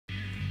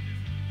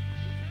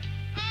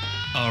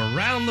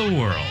Around the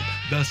world,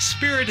 the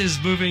Spirit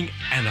is moving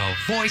and a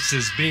voice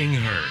is being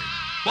heard.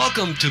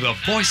 Welcome to the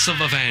Voice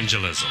of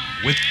Evangelism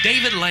with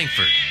David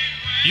Langford.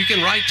 You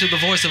can write to the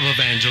Voice of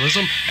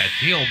Evangelism at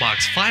P.O.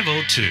 Box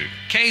 502,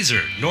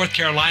 Kaiser, North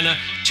Carolina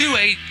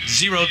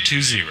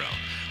 28020.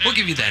 We'll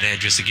give you that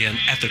address again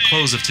at the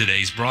close of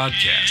today's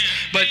broadcast.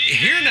 But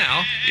here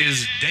now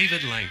is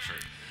David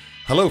Langford.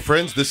 Hello,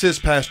 friends. This is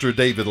Pastor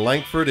David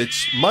Langford.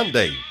 It's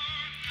Monday,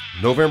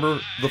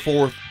 November the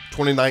 4th,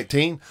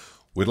 2019.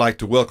 We'd like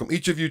to welcome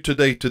each of you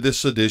today to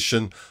this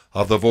edition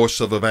of the Voice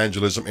of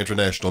Evangelism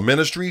International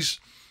Ministries.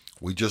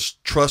 We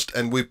just trust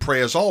and we pray,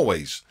 as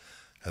always,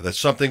 that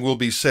something will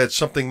be said,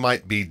 something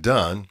might be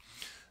done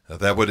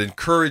that would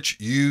encourage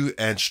you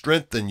and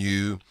strengthen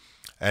you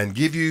and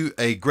give you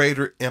a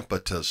greater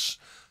impetus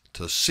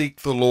to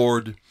seek the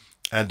Lord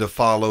and to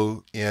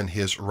follow in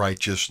His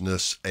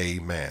righteousness.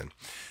 Amen.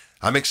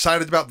 I'm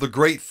excited about the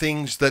great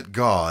things that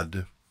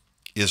God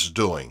is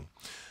doing.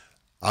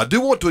 I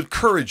do want to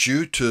encourage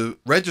you to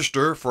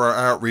register for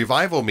our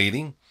revival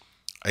meeting,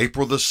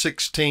 April the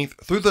 16th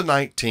through the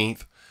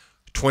 19th,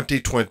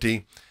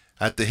 2020,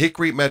 at the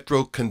Hickory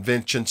Metro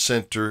Convention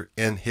Center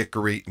in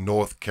Hickory,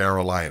 North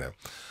Carolina.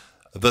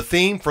 The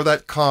theme for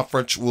that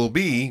conference will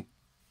be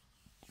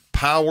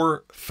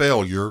Power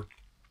Failure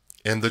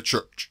in the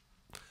Church.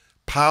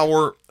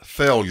 Power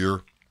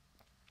Failure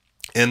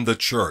in the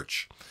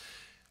Church.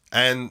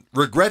 And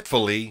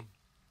regretfully,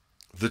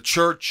 the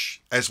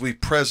church, as we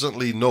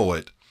presently know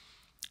it,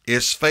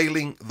 is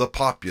failing the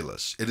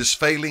populace. It is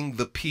failing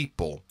the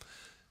people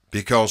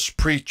because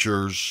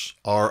preachers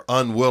are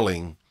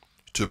unwilling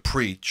to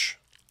preach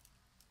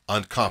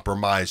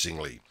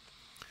uncompromisingly.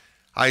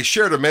 I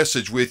shared a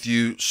message with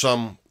you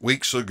some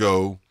weeks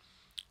ago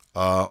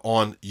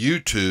on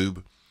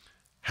YouTube.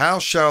 How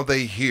shall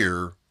they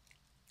hear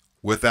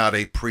without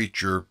a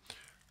preacher?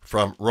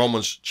 From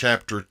Romans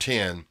chapter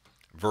 10,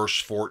 verse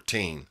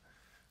 14.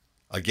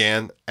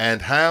 Again,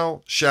 and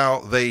how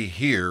shall they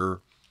hear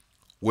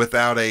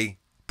without a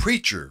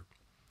preacher?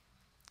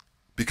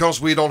 Because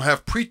we don't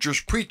have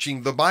preachers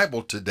preaching the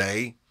Bible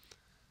today,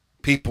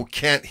 people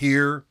can't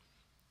hear,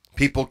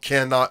 people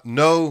cannot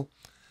know,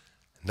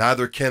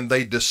 neither can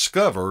they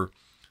discover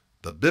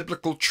the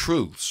biblical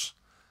truths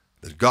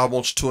that God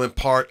wants to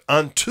impart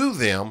unto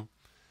them,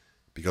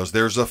 because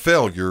there's a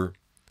failure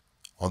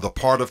on the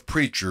part of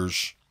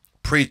preachers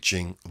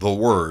preaching the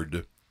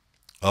word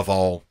of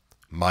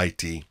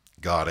Almighty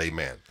God.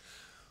 Amen.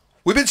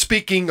 We've been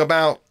speaking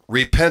about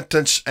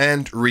repentance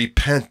and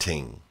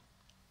repenting.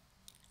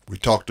 We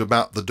talked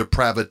about the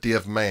depravity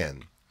of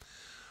man.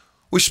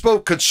 We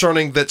spoke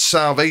concerning that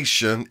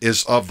salvation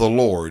is of the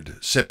Lord,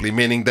 simply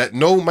meaning that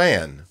no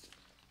man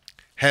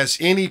has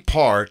any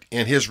part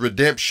in his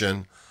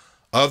redemption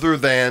other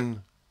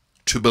than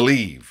to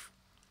believe.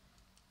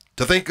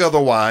 To think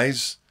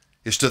otherwise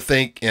is to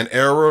think in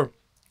error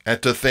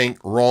and to think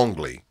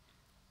wrongly.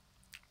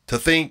 To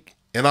think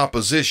in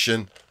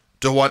opposition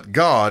to what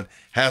God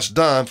has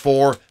done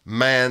for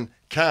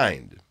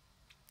mankind.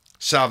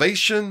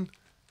 Salvation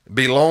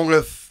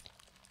belongeth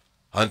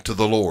unto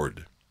the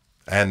Lord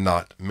and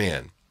not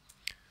men.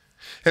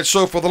 And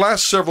so for the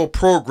last several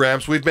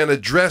programs, we've been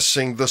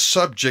addressing the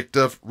subject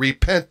of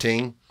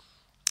repenting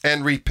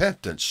and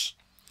repentance.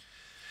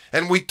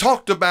 And we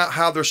talked about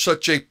how there's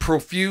such a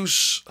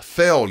profuse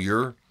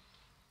failure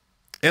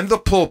in the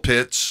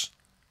pulpits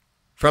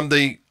from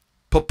the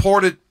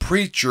purported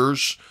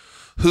preachers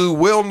who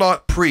will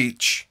not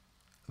preach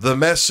the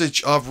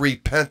message of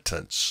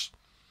repentance.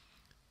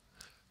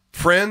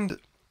 Friend,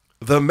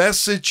 the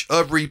message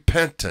of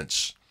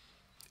repentance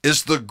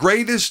is the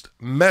greatest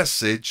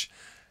message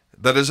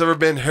that has ever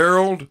been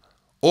heralded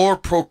or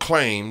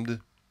proclaimed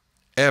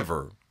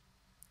ever.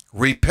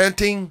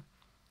 Repenting,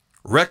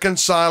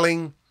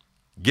 reconciling,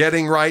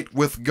 getting right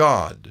with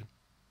God.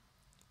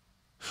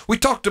 We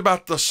talked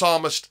about the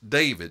psalmist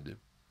David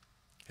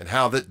and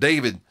how that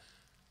David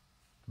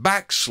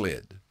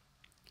backslid.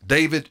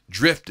 David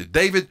drifted.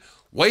 David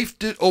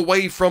wafted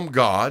away from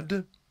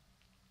God,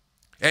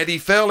 and he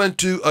fell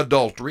into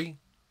adultery,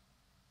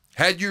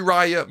 had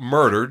Uriah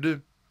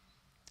murdered,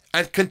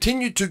 and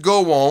continued to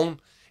go on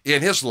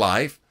in his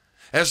life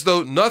as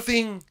though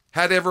nothing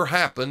had ever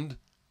happened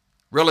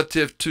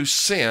relative to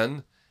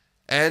sin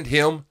and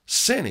him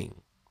sinning.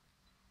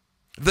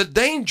 The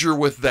danger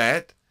with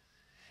that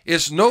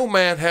is no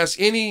man has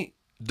any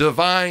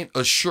divine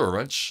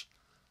assurance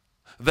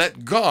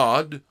that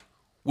God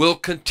will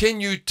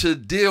continue to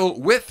deal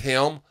with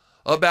him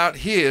about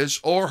his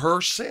or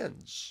her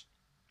sins.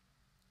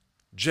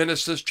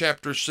 Genesis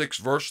chapter 6,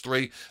 verse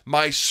 3,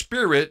 my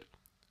spirit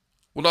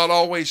will not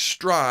always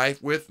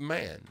strive with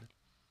man.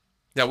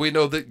 Now we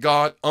know that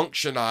God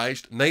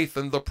unctionized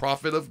Nathan, the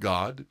prophet of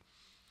God.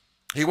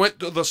 He went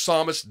to the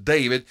psalmist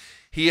David.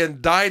 He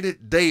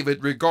indicted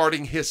David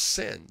regarding his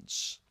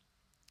sins.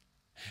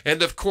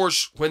 And of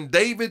course, when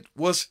David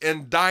was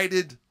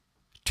indicted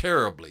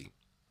terribly,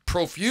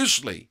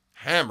 profusely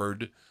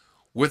hammered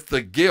with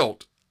the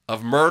guilt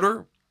of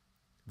murder,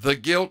 the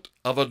guilt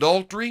of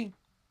adultery,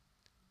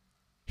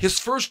 his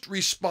first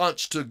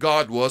response to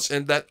God was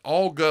in that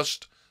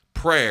august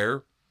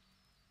prayer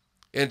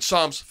in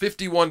Psalms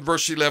 51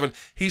 verse 11.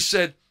 He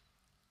said,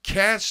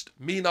 "Cast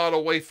me not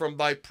away from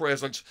thy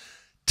presence.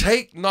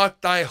 Take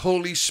not thy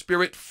Holy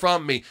Spirit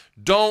from me.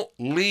 Don't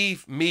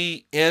leave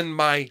me in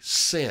my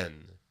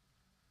sin.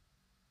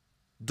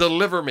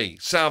 Deliver me.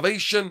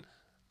 Salvation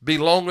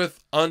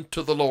belongeth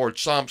unto the Lord."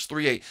 Psalms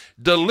 3:8.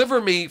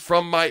 Deliver me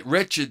from my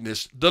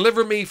wretchedness.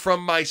 Deliver me from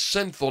my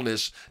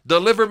sinfulness.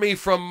 Deliver me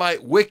from my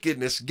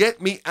wickedness.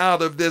 Get me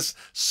out of this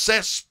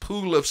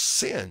cesspool of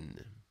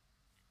sin.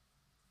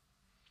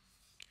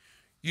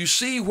 You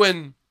see,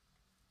 when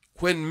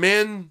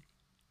men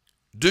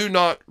do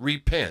not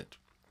repent,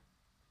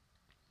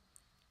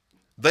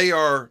 they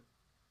are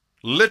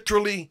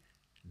literally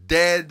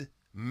dead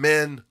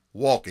men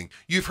walking.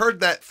 You've heard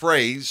that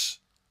phrase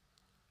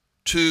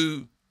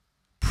to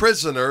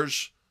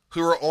prisoners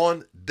who are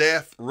on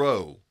death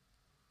row.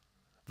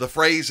 The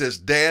phrase is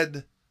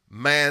dead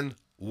man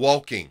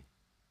walking.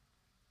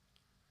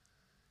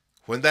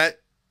 When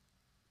that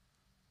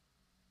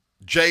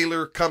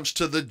jailer comes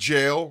to the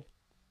jail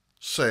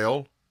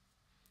cell,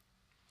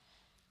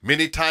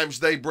 many times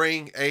they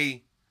bring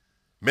a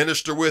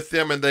minister with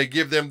them and they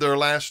give them their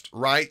last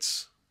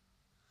rites.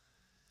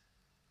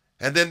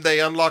 And then they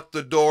unlock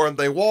the door and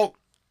they walk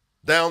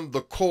down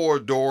the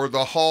corridor,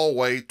 the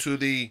hallway to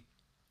the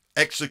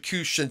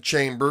execution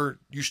chamber.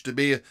 Used to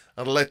be an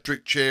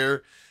electric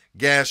chair,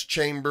 gas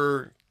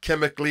chamber,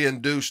 chemically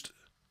induced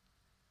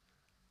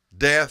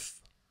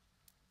death.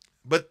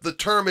 But the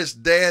term is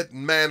dead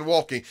man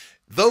walking.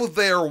 Though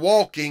they are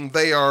walking,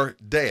 they are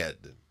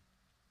dead.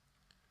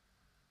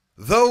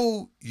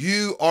 Though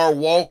you are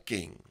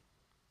walking,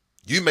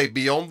 you may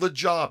be on the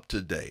job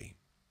today.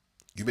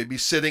 You may be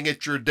sitting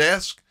at your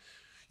desk.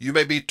 You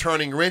may be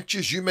turning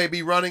wrenches. You may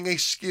be running a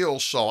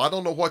skill saw. I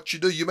don't know what you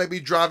do. You may be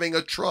driving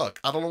a truck.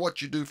 I don't know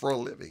what you do for a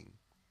living.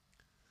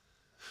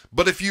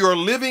 But if you are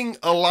living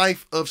a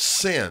life of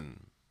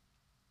sin,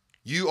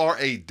 you are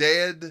a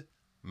dead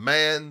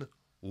man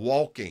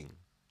walking.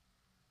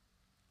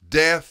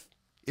 Death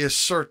is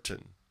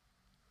certain.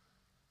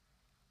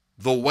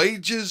 The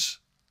wages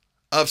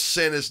of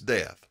sin is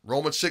death.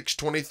 Romans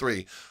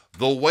 6:23.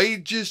 The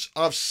wages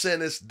of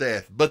sin is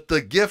death, but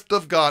the gift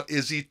of God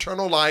is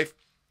eternal life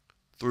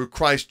through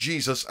Christ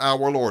Jesus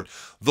our Lord.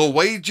 The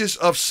wages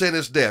of sin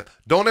is death.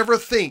 Don't ever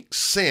think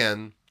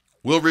sin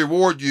will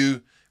reward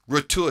you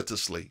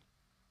gratuitously.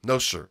 No,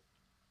 sir.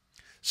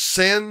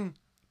 Sin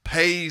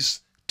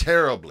pays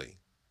terribly.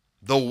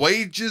 The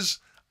wages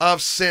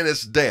of sin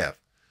is death.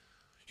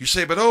 You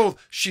say, but oh,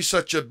 she's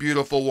such a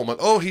beautiful woman.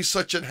 Oh, he's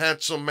such a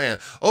handsome man.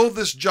 Oh,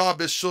 this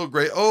job is so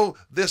great. Oh,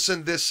 this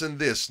and this and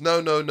this.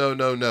 No, no, no,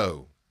 no,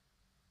 no.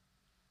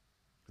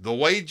 The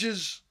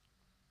wages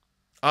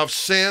of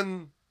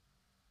sin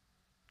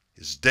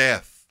is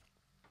death.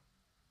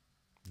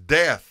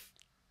 Death.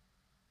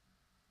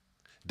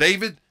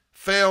 David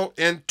fell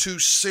into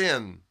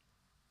sin.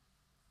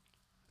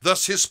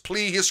 Thus his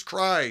plea, his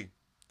cry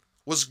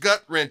was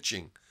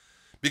gut-wrenching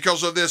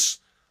because of this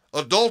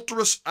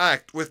adulterous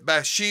act with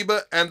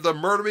Bathsheba and the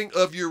murdering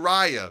of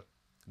Uriah.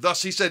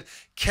 Thus he said,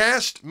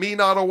 "Cast me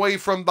not away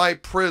from thy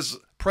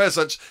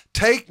presence.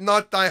 Take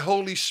not thy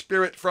Holy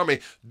Spirit from me."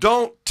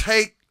 Don't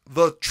take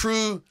the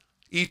true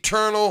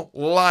eternal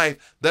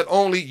life that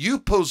only you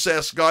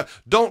possess, God.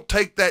 Don't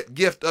take that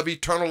gift of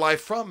eternal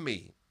life from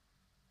me.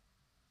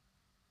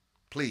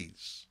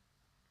 Please.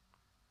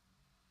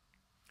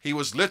 He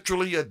was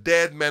literally a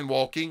dead man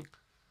walking.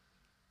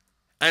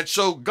 And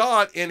so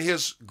God, in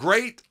his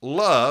great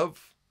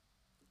love,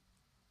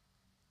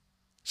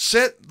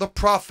 sent the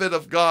prophet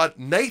of God,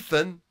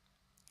 Nathan,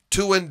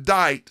 to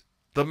indict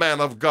the man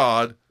of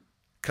God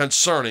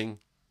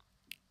concerning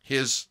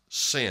his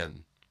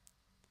sin.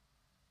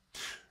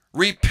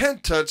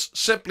 Repentance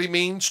simply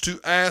means to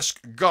ask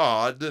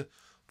God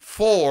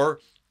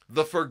for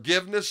the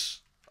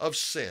forgiveness of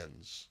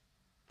sins,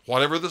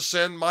 whatever the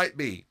sin might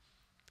be.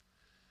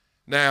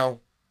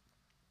 Now,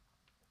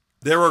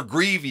 there are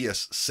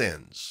grievous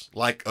sins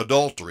like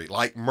adultery,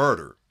 like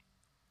murder.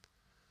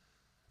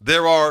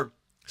 There are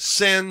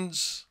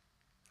sins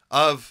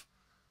of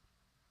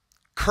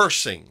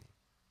cursing,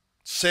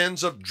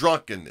 sins of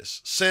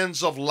drunkenness,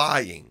 sins of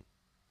lying.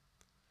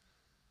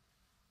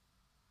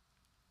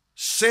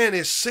 Sin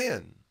is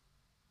sin.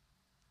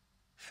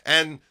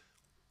 And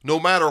no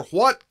matter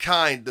what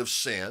kind of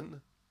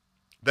sin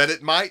that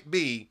it might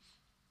be,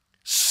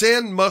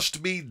 sin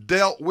must be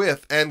dealt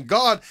with, and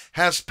God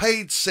has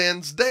paid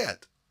sin's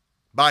debt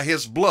by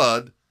his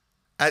blood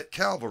at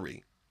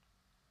Calvary.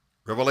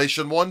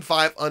 Revelation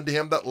 1:5, unto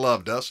him that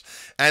loved us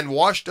and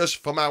washed us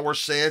from our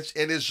sins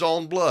in his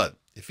own blood.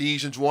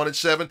 Ephesians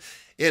 1:7,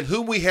 in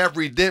whom we have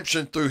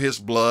redemption through his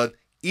blood,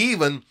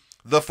 even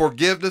the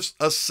forgiveness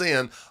of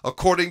sin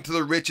according to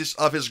the riches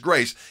of his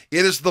grace.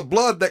 It is the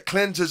blood that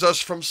cleanses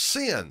us from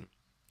sin.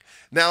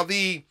 Now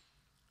the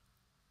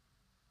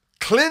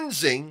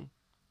cleansing,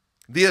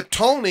 the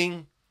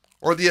atoning,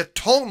 or the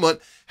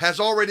atonement has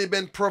already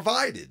been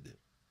provided.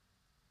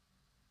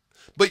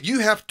 But you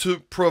have to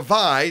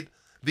provide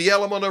the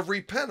element of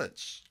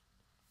repentance.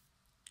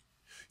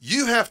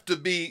 You have to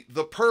be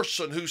the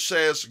person who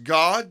says,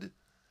 God,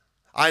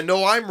 I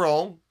know I'm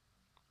wrong.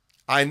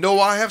 I know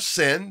I have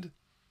sinned.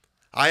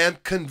 I am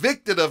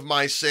convicted of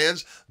my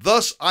sins.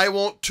 Thus, I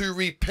want to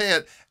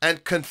repent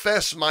and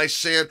confess my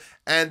sin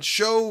and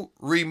show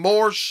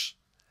remorse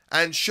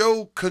and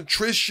show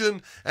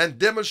contrition and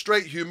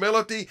demonstrate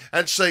humility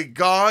and say,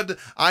 God,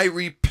 I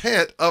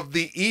repent of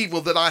the evil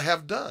that I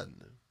have done.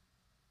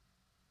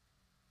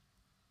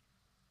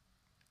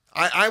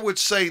 I would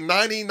say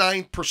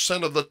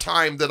 99% of the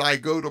time that I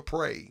go to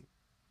pray,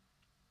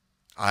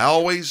 I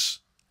always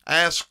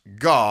ask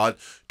God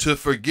to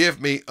forgive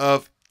me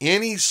of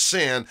any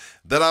sin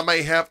that I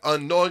may have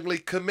unknowingly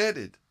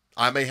committed.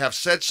 I may have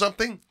said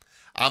something.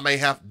 I may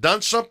have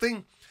done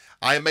something.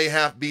 I may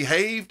have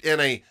behaved in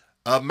a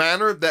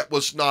manner that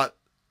was not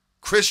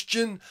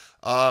Christian.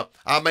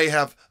 I may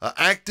have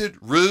acted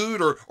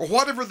rude or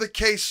whatever the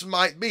case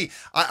might be.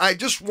 I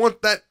just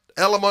want that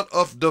element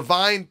of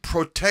divine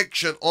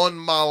protection on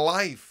my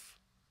life.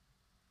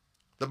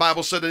 The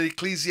Bible said in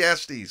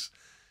Ecclesiastes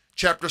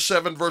chapter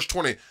 7 verse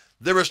 20,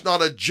 there is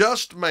not a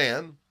just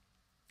man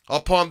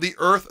upon the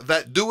earth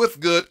that doeth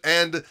good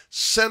and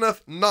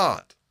sinneth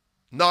not.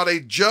 Not a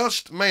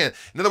just man.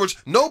 In other words,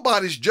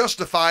 nobody's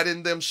justified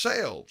in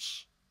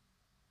themselves.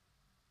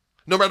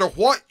 No matter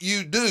what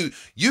you do,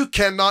 you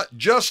cannot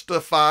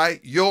justify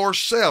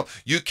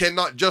yourself. You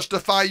cannot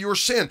justify your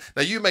sin.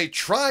 Now, you may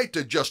try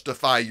to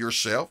justify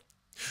yourself.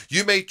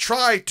 You may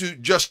try to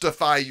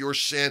justify your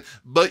sin,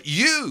 but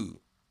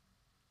you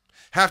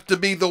have to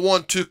be the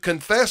one to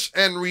confess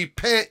and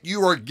repent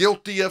you are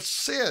guilty of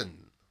sin.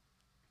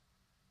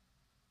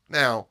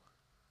 Now,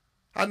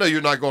 I know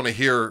you're not going to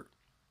hear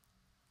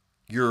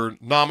your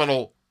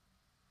nominal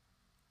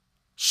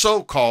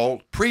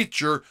so-called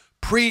preacher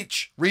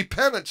preach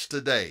repentance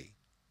today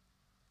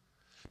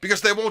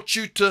because they want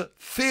you to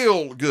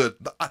feel good.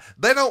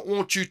 They don't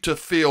want you to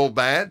feel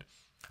bad.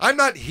 I'm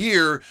not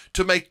here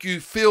to make you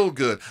feel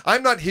good.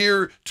 I'm not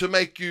here to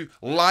make you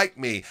like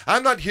me.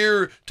 I'm not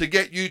here to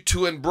get you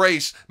to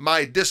embrace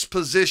my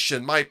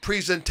disposition, my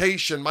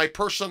presentation, my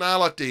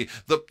personality,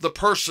 the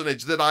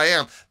personage that I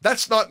am.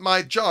 That's not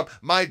my job.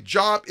 My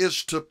job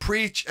is to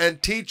preach and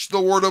teach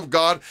the Word of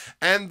God,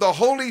 and the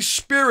Holy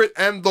Spirit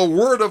and the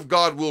Word of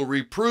God will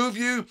reprove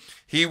you.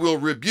 He will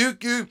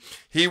rebuke you.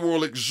 He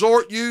will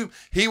exhort you.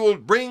 He will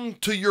bring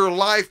to your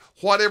life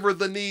whatever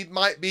the need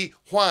might be.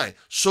 Why?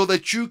 So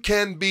that you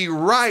can be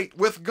right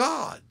with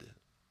God.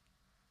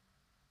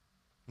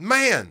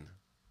 Man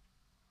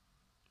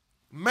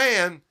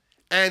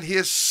and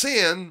his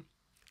sin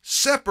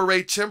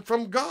separates him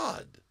from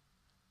God.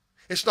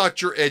 It's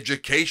not your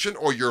education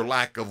or your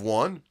lack of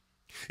one.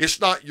 It's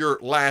not your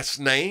last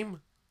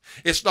name.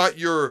 It's not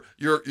your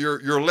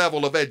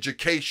level of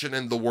education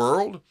in the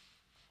world.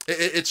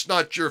 It's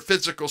not your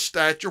physical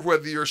stature,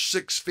 whether you're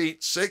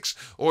 6'6"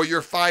 or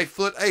you're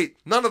 5'8".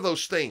 None of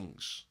those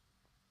things.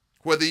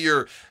 Whether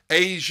you're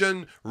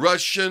Asian,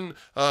 Russian,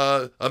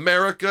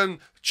 American,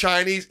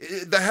 Chinese,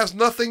 that has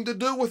nothing to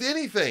do with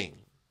anything.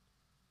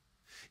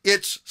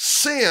 It's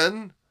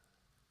sin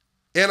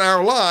in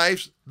our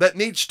lives that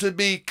needs to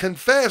be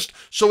confessed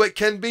so it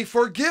can be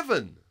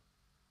forgiven.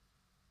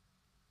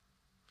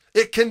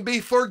 It can be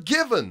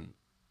forgiven.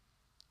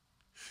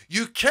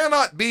 You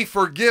cannot be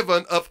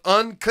forgiven of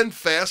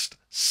unconfessed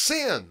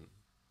sin.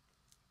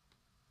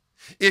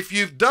 If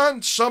you've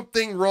done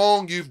something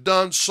wrong, you've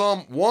done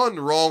someone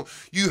wrong,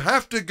 you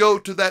have to go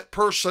to that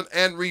person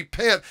and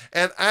repent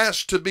and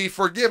ask to be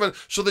forgiven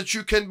so that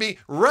you can be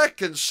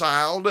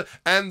reconciled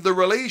and the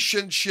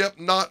relationship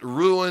not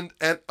ruined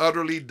and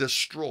utterly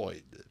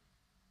destroyed.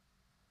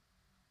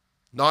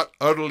 Not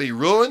utterly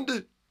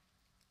ruined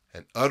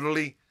and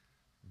utterly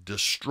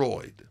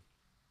destroyed.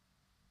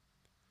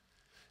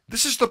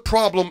 This is the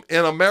problem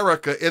in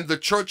America, in the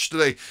church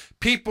today.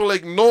 People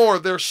ignore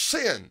their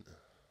sin.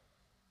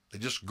 They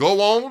just go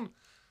on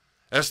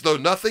as though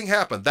nothing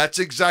happened. That's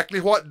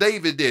exactly what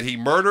David did. He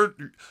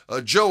murdered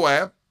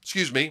Uriah.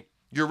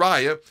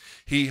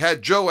 He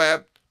had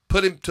Joab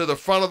put him to the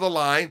front of the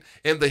line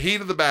in the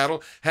heat of the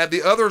battle, had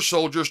the other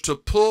soldiers to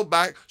pull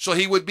back so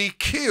he would be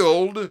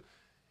killed,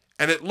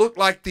 and it looked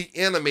like the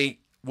enemy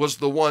was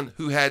the one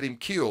who had him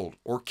killed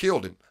or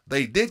killed him.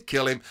 They did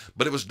kill him,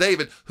 but it was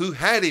David who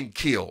had him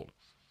killed.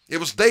 It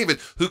was David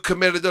who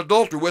committed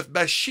adultery with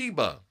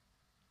Bathsheba.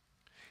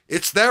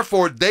 It's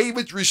therefore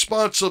David's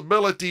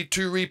responsibility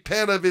to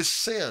repent of his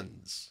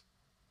sins.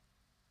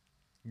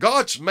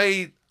 God's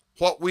made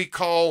what we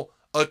call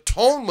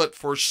atonement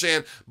for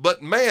sin,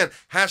 but man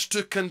has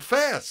to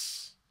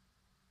confess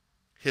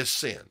his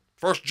sin.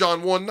 1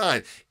 John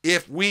 1:9,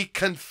 if we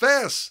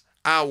confess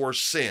our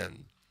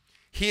sin,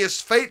 he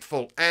is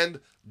faithful and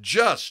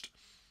just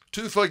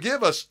to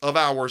forgive us of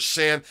our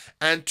sin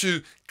and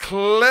to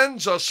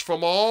cleanse us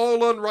from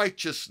all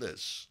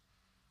unrighteousness.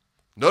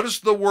 Notice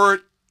the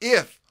word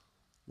if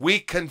we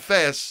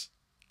confess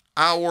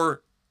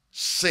our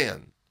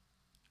sin.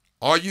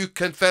 Are you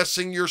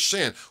confessing your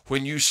sin?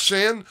 When you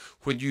sin,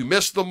 when you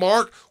miss the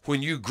mark,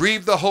 when you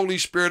grieve the Holy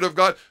Spirit of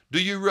God,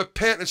 do you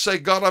repent and say,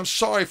 God, I'm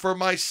sorry for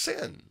my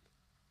sin?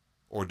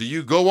 Or do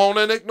you go on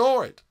and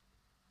ignore it?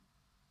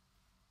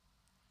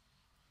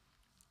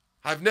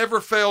 I've never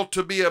failed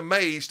to be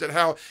amazed at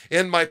how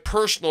in my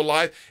personal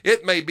life,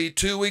 it may be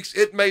 2 weeks,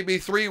 it may be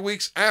 3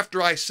 weeks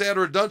after I said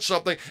or done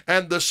something,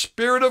 and the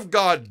Spirit of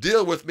God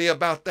deal with me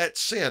about that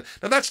sin.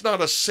 Now, that's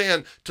not a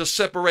sin to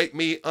separate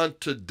me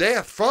unto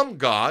death from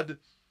God,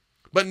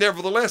 but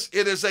nevertheless,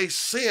 it is a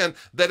sin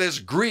that has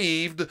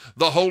grieved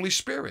the Holy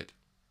Spirit.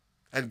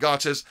 And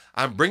God says,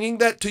 I'm bringing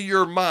that to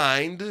your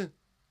mind.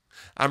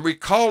 I'm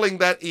recalling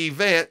that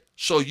event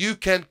so you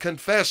can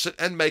confess it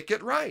and make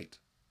it right.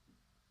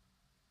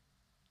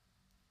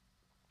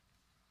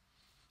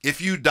 If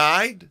you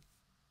died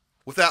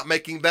without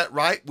making that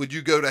right, would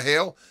you go to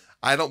hell?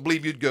 I don't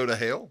believe you'd go to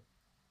hell.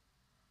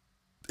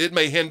 It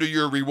may hinder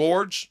your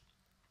rewards.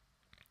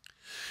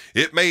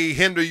 It may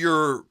hinder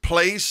your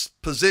place,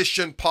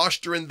 position,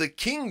 posture in the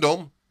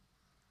kingdom.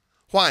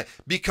 Why?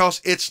 Because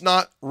it's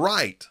not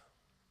right.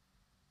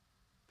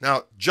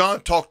 Now, John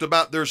talked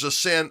about there's a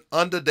sin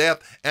unto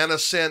death and a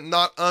sin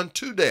not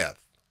unto death.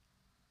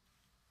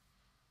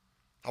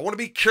 I want to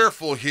be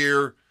careful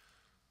here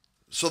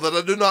so that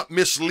I do not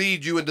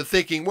mislead you into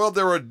thinking, well,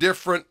 there are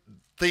different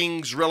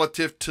things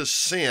relative to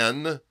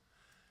sin.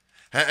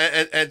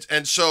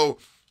 And so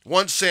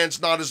one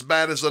sin's not as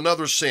bad as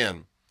another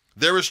sin.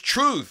 There is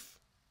truth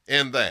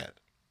in that.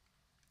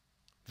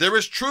 There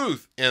is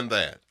truth in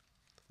that.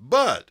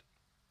 But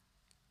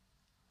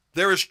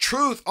there is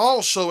truth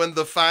also in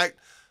the fact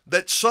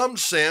that some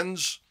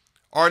sins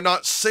are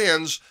not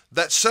sins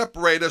that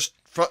separate us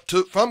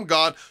from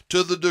God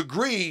to the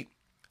degree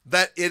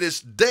that it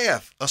is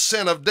death, a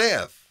sin of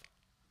death.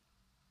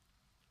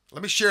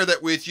 Let me share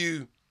that with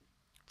you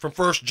from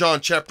 1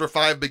 John chapter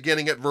 5,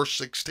 beginning at verse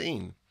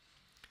 16.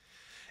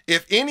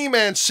 If any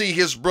man see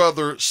his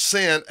brother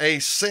sin a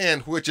sin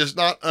which is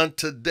not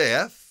unto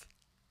death,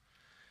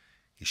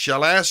 he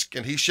shall ask,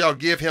 and he shall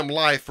give him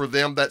life for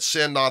them that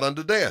sin not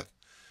unto death.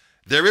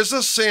 There is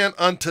a sin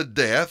unto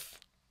death.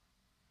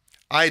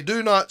 I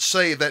do not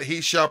say that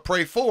he shall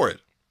pray for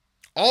it.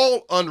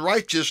 All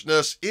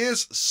unrighteousness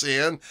is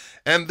sin,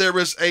 and there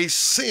is a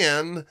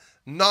sin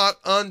not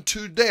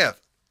unto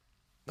death.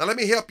 Now let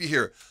me help you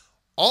here.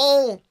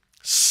 All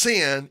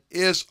sin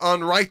is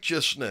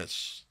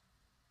unrighteousness.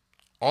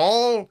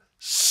 All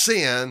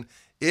sin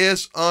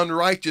is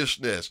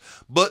unrighteousness,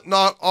 but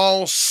not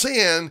all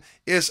sin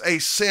is a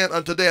sin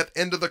unto death,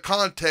 into the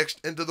context,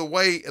 into the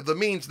way, the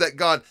means that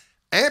God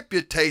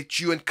amputates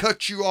you and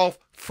cuts you off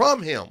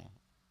from him.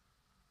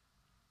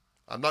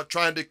 I'm not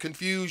trying to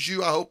confuse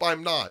you. I hope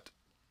I'm not.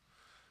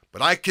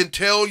 But I can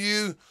tell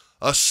you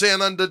a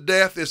sin unto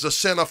death is a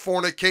sin of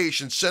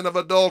fornication, sin of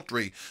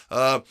adultery,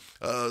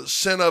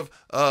 sin of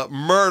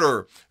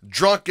murder,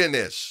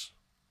 drunkenness.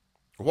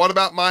 What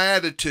about my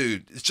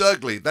attitude? It's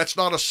ugly. That's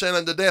not a sin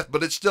unto death,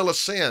 but it's still a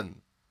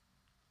sin.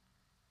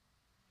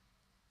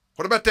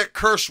 What about that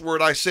curse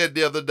word I said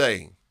the other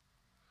day?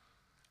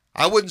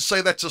 I wouldn't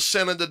say that's a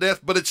sin unto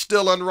death, but it's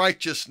still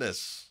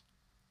unrighteousness.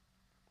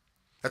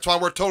 That's why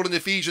we're told in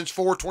Ephesians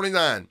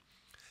 4:29,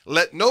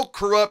 let no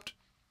corrupt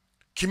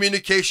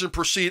communication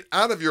proceed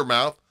out of your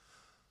mouth,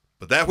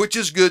 but that which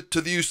is good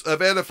to the use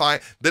of edifying,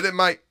 that it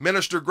might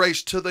minister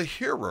grace to the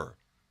hearer.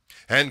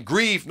 And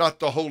grieve not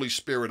the Holy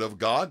Spirit of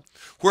God,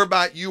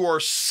 whereby you are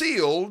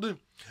sealed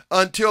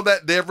until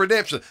that day of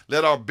redemption.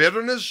 Let our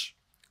bitterness,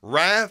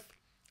 wrath,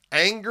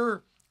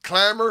 anger,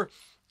 clamor,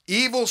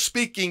 evil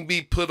speaking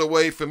be put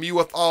away from you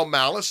with all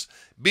malice.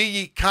 Be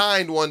ye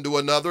kind one to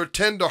another,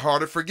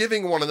 tenderhearted,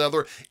 forgiving one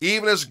another,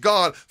 even as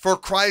God, for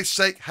Christ's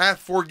sake, hath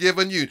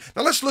forgiven you.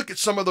 Now let's look at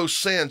some of those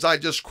sins I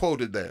just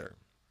quoted there.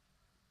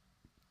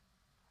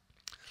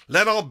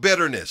 Let all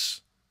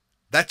bitterness,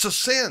 that's a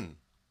sin.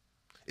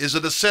 Is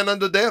it a sin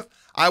unto death?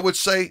 I would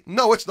say,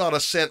 no, it's not a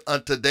sin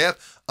unto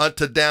death,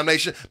 unto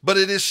damnation, but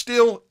it is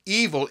still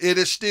evil. It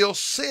is still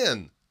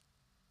sin.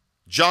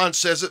 John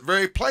says it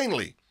very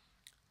plainly.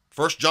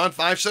 1 John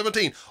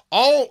 5:17,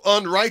 all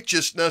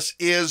unrighteousness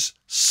is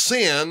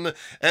sin,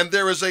 and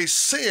there is a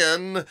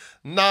sin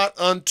not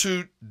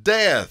unto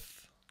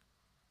death.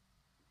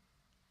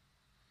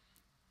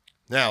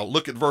 Now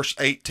look at verse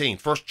 18.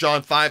 1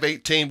 John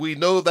 5:18, we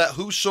know that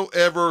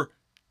whosoever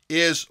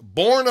is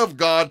born of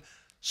God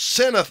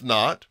sinneth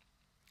not,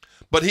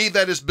 but he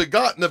that is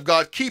begotten of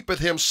God keepeth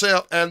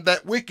himself, and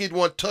that wicked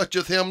one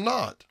toucheth him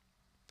not.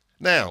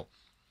 Now,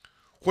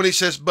 when he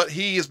says, but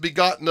he is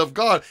begotten of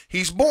God,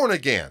 he's born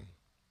again.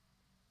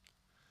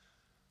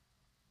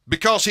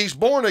 Because he's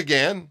born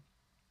again,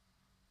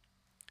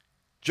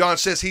 John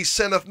says he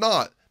sinneth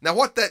not. Now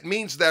what that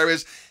means there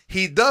is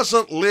he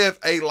doesn't live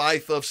a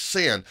life of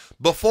sin.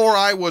 Before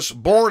I was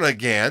born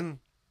again,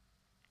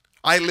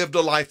 I lived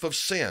a life of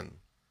sin.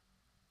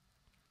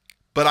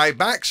 But I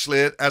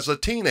backslid as a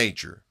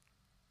teenager.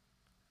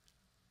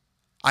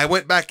 I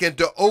went back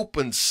into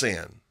open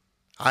sin.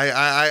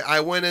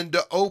 I went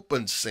into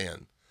open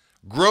sin.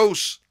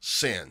 Gross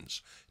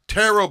sins,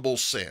 terrible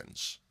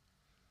sins.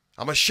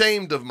 I'm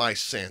ashamed of my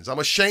sins. I'm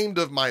ashamed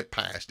of my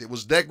past. It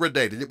was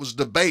degraded. It was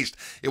debased.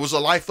 It was a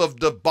life of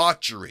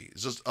debauchery.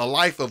 It was a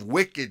life of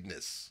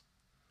wickedness.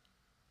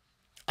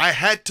 I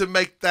had to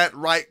make that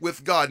right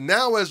with God.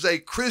 Now as a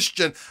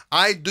Christian,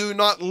 I do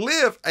not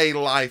live a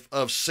life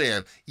of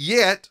sin.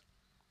 Yet,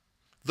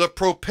 the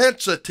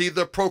propensity,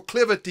 the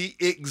proclivity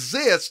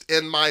exists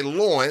in my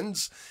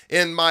loins,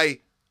 in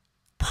my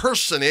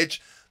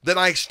personage, that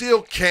I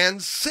still can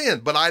sin,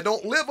 but I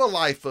don't live a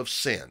life of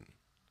sin.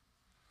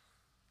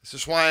 This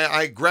is why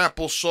I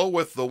grapple so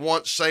with the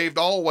once saved,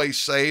 always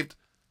saved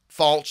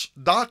false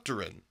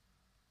doctrine.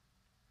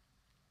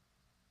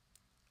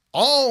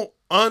 All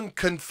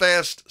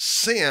unconfessed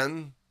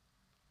sin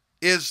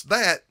is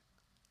that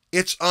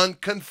it's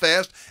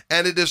unconfessed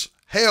and it is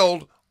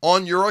held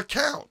on your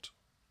account.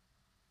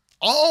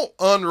 All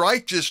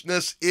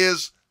unrighteousness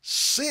is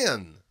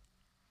sin.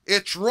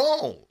 It's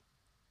wrong.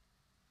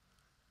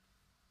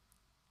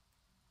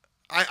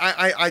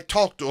 I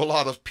talk to a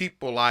lot of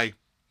people.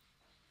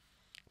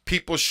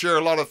 People share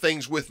a lot of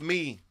things with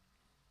me.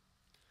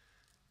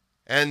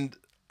 And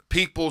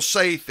people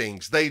say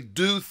things, they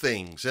do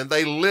things, and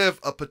they live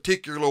a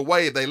particular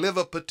way. They live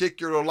a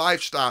particular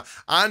lifestyle.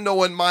 I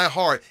know in my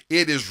heart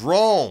it is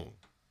wrong.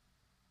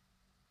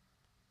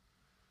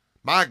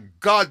 My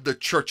God, the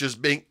church is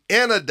being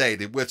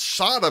inundated with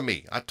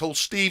sodomy. I told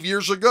Steve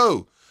years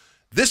ago,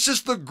 this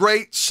is the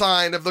great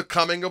sign of the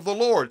coming of the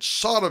Lord,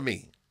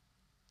 sodomy,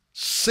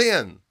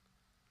 sin.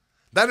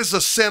 That is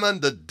a sin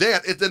unto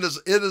death. It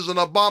is an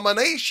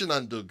abomination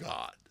unto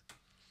God.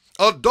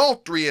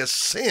 Adultery is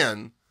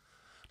sin,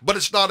 but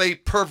it's not a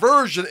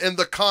perversion in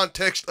the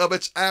context of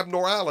its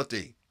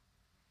abnormality.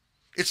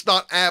 It's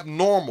not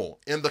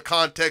abnormal in the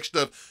context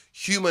of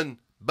human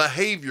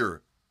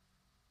behavior.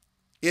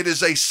 It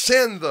is a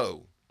sin,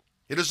 though.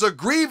 It is a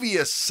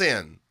grievous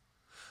sin,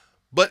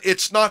 but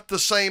it's not the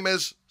same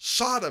as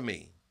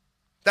sodomy.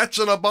 That's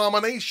an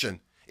abomination.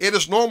 It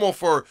is normal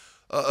for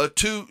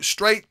two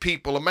straight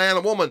people, a man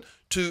and a woman,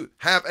 to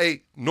have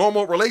a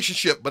normal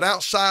relationship, but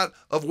outside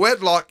of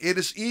wedlock, it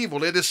is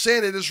evil, it is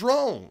sin, it is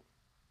wrong.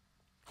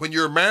 When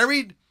you're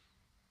married,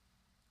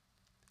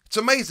 it's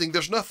amazing,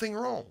 there's nothing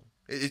wrong.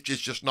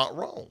 It's just not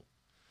wrong.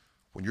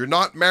 When you're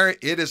not married,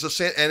 it is a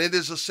sin, and it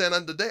is a sin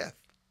unto death.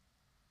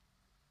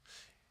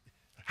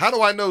 How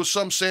do I know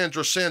some sins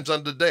are sins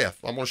unto death?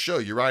 I'm going to show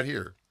you right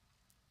here.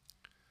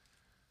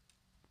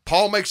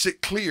 Paul makes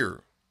it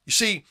clear. You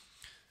see,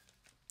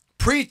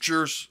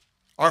 preachers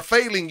are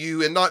failing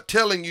you and not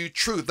telling you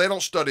truth. They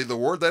don't study the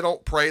word. They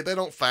don't pray. They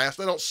don't fast.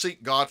 They don't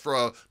seek God for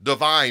a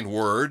divine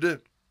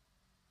word.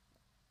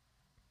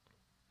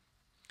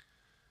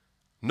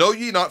 Know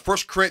ye not, 1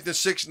 Corinthians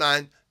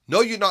 6:9,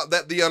 know ye not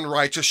that the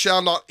unrighteous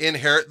shall not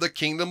inherit the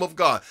kingdom of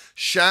God?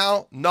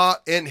 Shall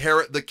not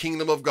inherit the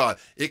kingdom of God.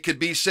 It could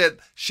be said,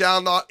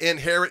 shall not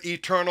inherit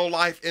eternal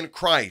life in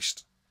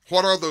Christ.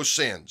 What are those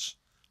sins?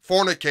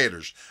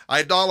 Fornicators,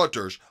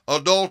 idolaters,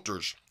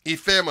 adulterers,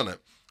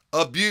 effeminate,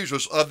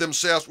 abusers of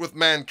themselves with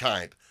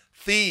mankind,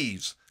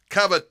 thieves,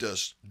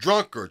 covetous,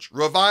 drunkards,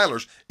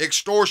 revilers,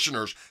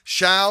 extortioners,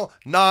 shall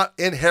not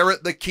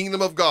inherit the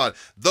kingdom of God.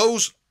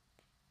 Those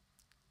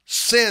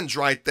sins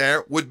right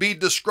there would be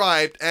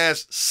described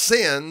as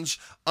sins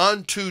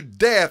unto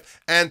death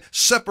and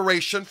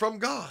separation from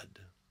God.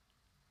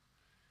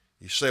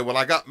 You say, well,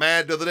 I got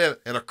mad the other day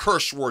and a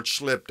curse word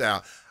slipped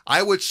out.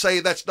 I would say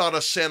that's not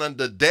a sin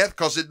unto death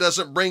because it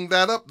doesn't bring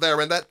that up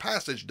there in that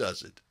passage,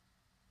 does it?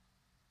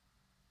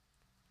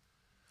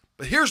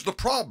 But here's the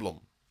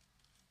problem.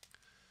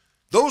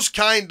 Those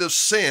kind of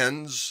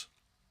sins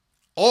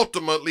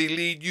ultimately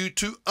lead you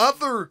to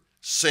other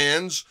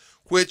sins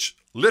which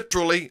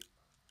literally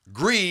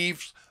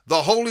grieves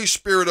the Holy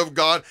Spirit of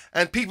God,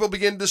 and people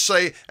begin to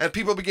say, and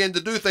people begin to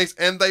do things,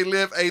 and they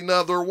live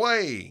another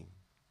way.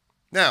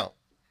 Now,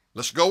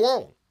 let's go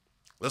on.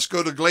 Let's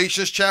go to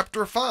Galatians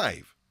chapter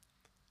 5,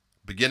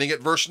 beginning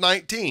at verse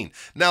 19.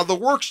 Now the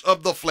works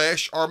of the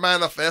flesh are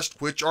manifest,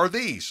 which are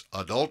these: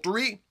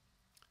 adultery,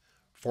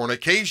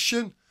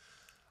 fornication,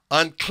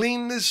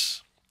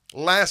 uncleanness,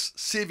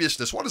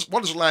 lasciviousness. What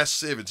is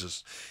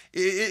lasciviousness?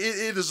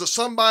 It is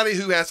somebody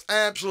who has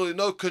absolutely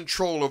no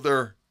control of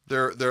their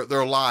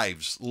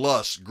lives.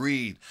 Lust,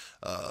 greed,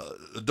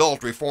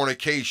 adultery,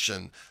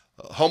 fornication,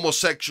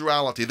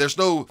 homosexuality. There's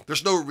no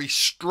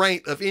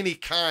restraint of any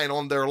kind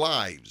on their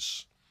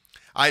lives.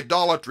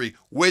 Idolatry,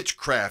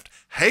 witchcraft,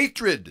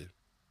 hatred.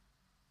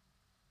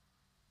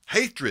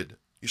 Hatred.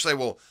 You say,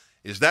 well,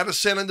 is that a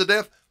sin unto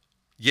death?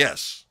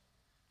 Yes.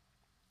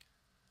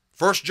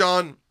 1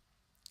 John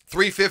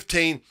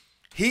 3:15,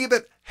 he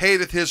that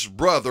hateth his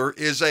brother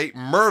is a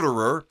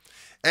murderer,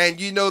 and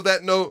ye know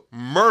that no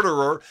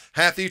murderer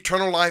hath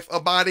eternal life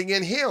abiding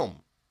in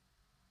him.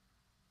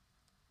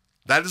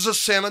 That is a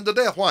sin unto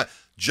death. Why?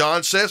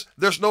 John says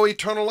there's no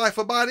eternal life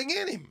abiding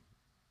in him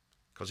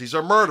because he's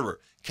a murderer.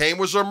 Cain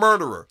was a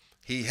murderer.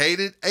 He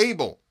hated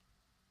Abel.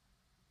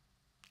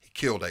 He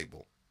killed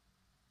Abel.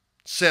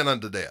 Sin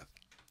unto death.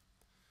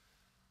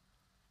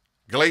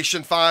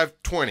 Galatians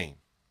 5:20.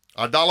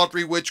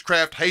 Idolatry,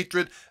 witchcraft,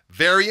 hatred,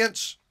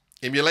 variance,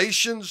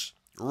 emulations,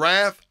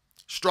 wrath,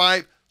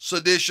 strife,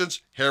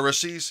 seditions,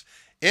 heresies,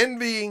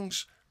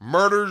 envyings,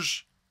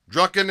 murders,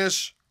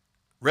 drunkenness,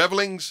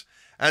 revelings,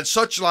 and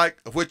such like,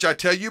 of which I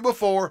tell you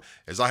before,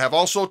 as I have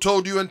also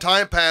told you in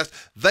time past,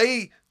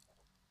 they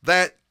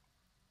that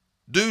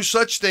do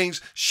such things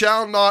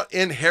shall not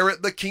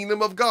inherit the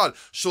kingdom of God.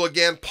 So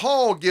again,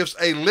 Paul gives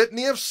a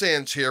litany of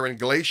sins here in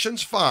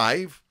Galatians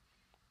 5.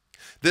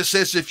 This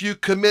says if you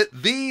commit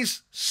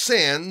these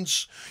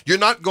sins, you're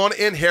not going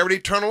to inherit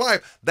eternal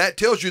life. That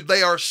tells you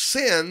they are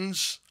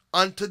sins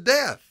unto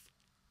death.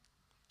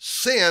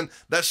 Sin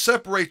that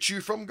separates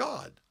you from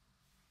God.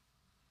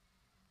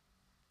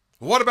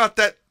 What about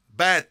that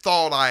bad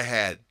thought I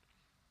had?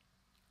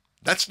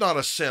 That's not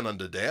a sin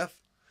unto death.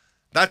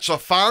 That's a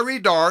fiery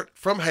dart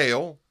from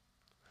hell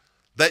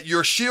that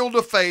your shield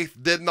of faith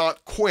did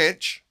not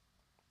quench.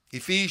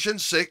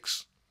 Ephesians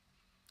 6.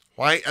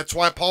 That's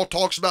why Paul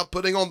talks about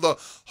putting on the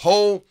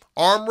whole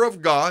armor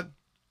of God,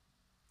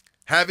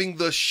 having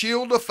the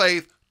shield of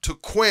faith to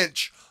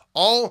quench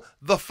all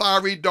the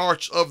fiery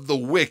darts of the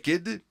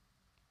wicked.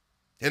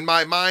 In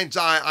my mind's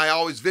eye, I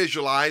always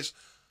visualize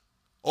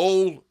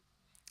old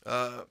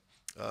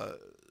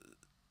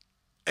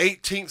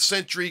 18th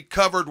century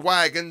covered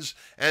wagons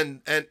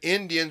and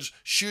Indians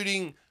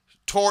shooting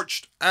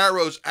torched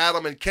arrows at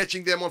them and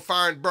catching them on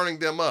fire and burning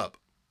them up.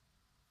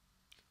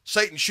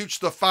 Satan shoots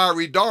the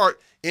fiery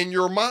dart in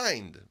your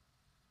mind.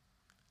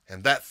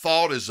 And that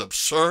thought is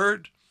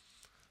absurd.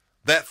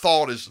 That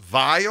thought is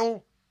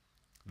vile.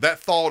 That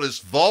thought is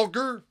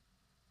vulgar.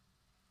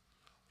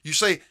 You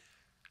say,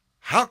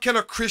 how can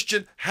a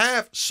Christian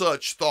have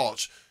such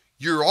thoughts?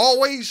 You're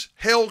always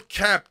held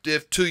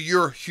captive to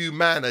your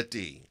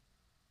humanity.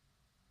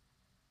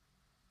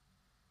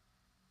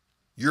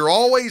 You're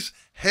always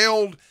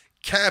held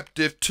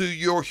captive to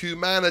your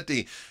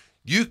humanity.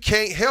 You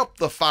can't help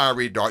the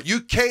fiery dart.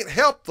 You can't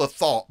help the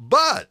thought,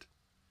 but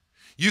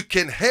you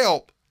can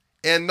help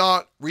in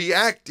not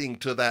reacting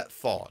to that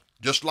thought.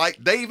 Just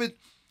like David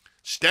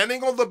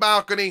standing on the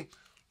balcony,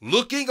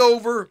 looking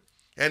over,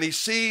 and he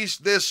sees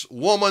this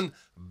woman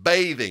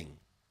bathing.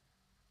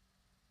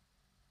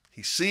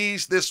 He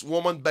sees this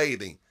woman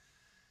bathing,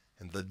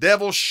 and the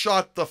devil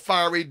shot the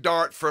fiery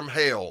dart from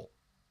hell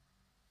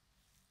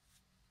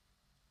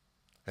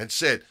and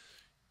said,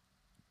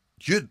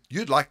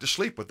 you'd like to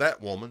sleep with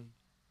that woman.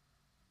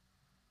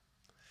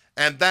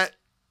 And that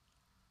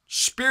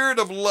spirit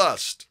of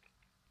lust,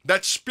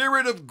 that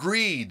spirit of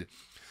greed,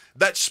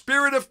 that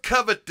spirit of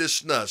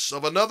covetousness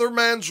of another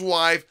man's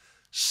wife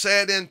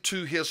set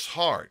into his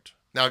heart.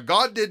 Now,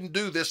 God didn't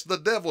do this. The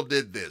devil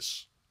did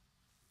this.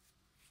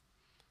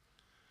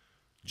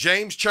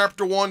 James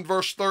chapter 1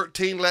 verse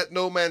 13, let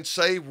no man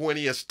say when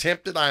he is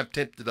tempted, I am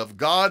tempted of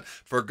God,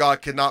 for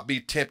God cannot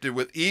be tempted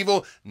with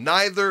evil,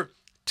 neither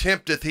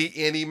tempteth he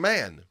any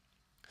man.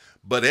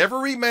 But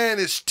every man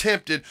is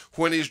tempted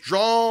when he is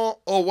drawn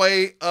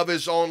away of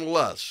his own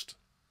lust.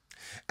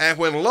 And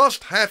when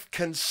lust hath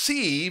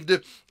conceived,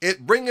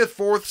 it bringeth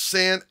forth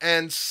sin,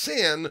 and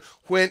sin,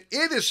 when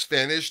it is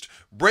finished,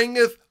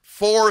 bringeth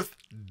forth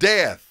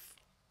death.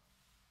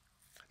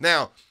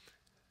 Now,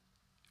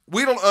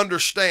 we don't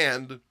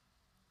understand,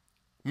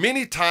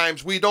 many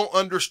times we don't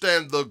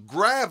understand the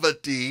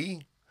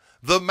gravity,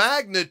 the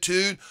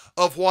magnitude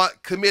of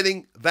what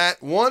committing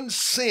that one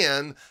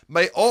sin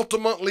may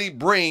ultimately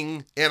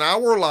bring in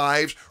our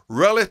lives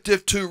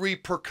relative to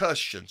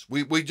repercussions.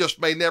 We just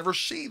may never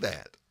see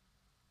that.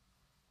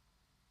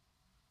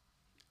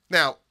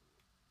 Now,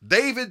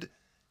 David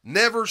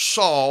never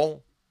saw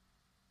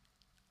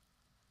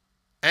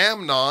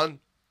Amnon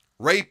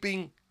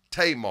raping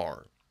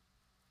Tamar.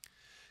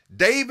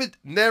 David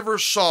never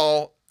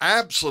saw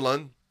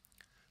Absalom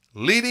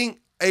leading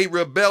a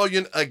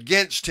rebellion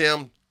against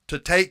him to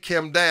take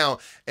him down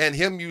and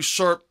him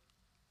usurp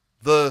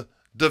the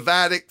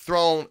Davidic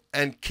throne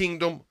and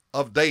kingdom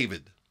of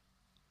David.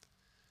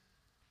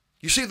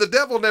 You see, the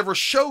devil never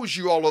shows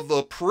you all of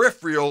the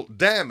peripheral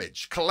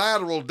damage,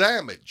 collateral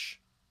damage.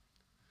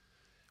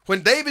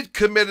 When David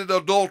committed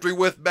adultery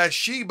with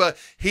Bathsheba,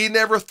 he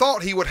never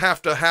thought he would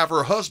have to have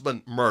her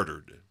husband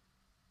murdered.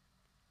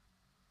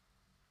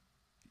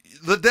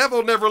 The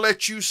devil never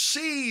lets you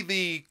see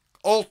the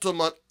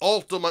ultimate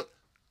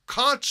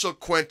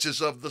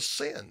consequences of the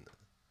sin.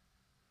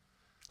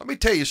 Let me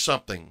tell you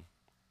something.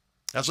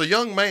 As a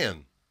young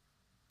man,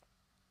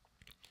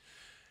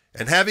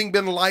 and having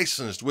been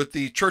licensed with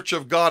the Church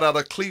of God out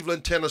of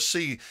Cleveland,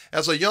 Tennessee,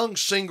 as a young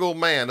single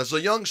man, as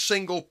a young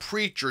single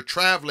preacher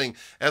traveling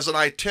as an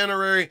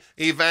itinerary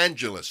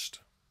evangelist,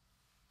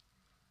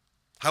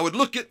 I would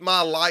look at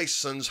my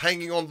license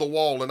hanging on the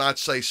wall and I'd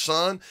say,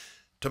 son,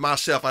 to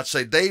myself, I'd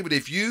say, David,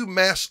 if you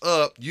mess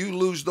up, you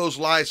lose those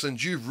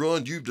licenses, you've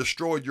ruined, you've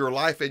destroyed your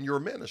life and your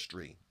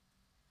ministry.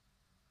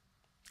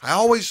 I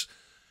always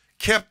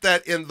kept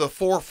that in the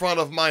forefront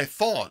of my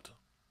thought.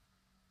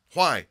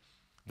 Why?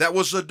 That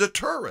was a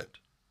deterrent.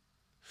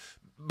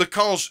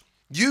 Because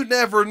you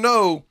never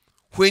know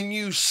when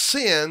you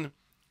sin.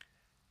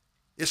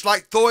 It's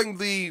like throwing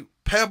the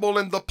pebble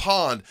in the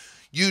pond.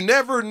 you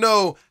never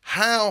know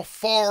how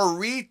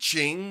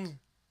far-reaching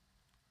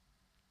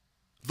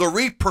the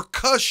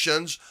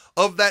repercussions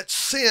of that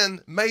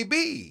sin may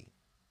be.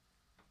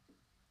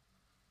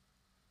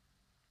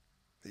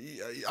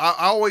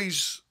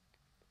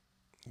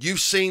 You've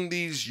seen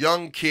these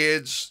young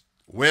kids,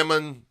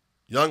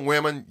 young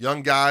women,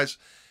 young guys,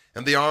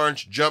 in the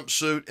orange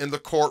jumpsuit in the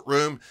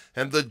courtroom,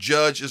 and the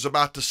judge is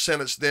about to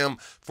sentence them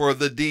for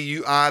the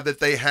DUI that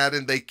they had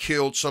and they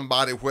killed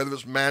somebody, whether it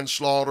was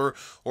manslaughter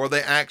or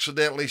they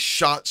accidentally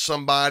shot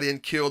somebody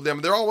and killed them.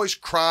 They're always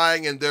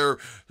crying and they're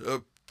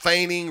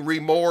feigning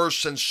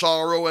remorse and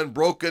sorrow and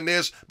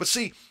brokenness. But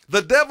see,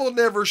 the devil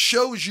never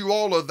shows you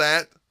all of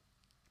that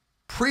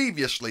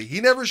previously. He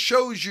never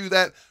shows you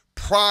that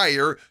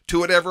prior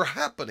to it ever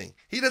happening.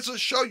 He doesn't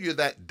show you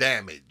that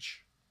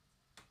damage.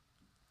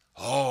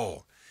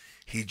 Oh,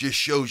 he just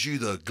shows you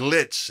the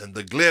glitz and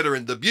the glitter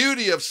and the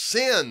beauty of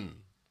sin.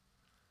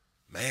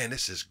 Man,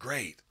 this is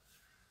great.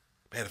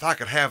 Man, if I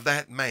could have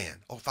that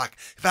man,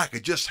 if I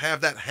could just have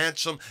that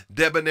handsome,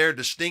 debonair,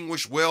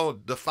 distinguished,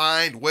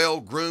 well-defined,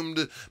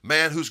 well-groomed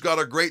man who's got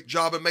a great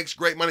job and makes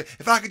great money,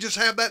 if I could just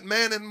have that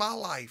man in my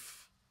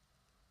life.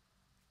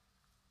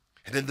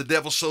 And then the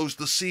devil sows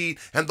the seed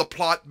and the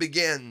plot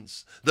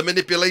begins. The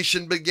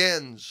manipulation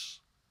begins.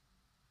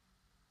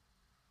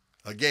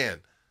 Again,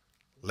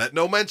 let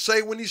no man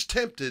say when he's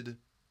tempted,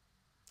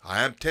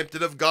 I am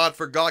tempted of God,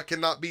 for God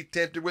cannot be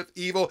tempted with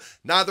evil,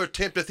 neither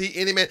tempteth he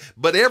any man.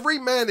 But every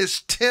man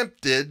is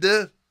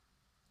tempted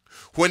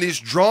when he's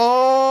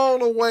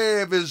drawn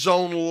away of his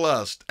own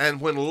lust,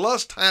 and when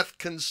lust hath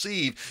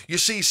conceived. You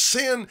see,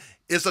 sin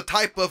is a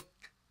type of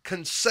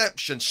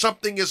conception.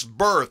 Something is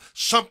birthed.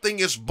 Something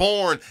is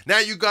born. Now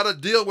you got to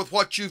deal with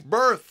what you've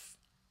birthed.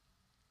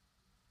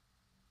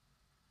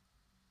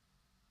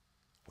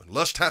 When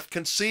lust hath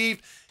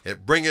conceived,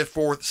 it bringeth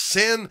forth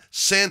sin.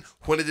 Sin,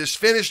 when it is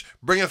finished,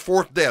 bringeth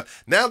forth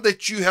death. Now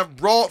that you have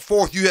brought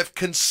forth, you have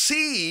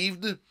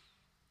conceived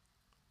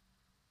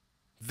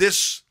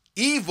this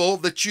evil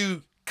that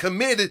you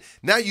committed.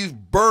 Now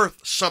you've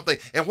birthed something.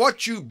 And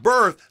what you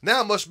birthed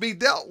now must be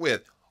dealt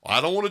with.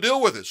 I don't want to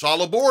deal with it, so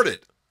I'll abort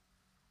it.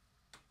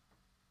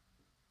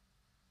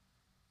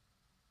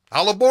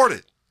 I'll abort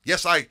it.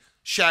 Yes, I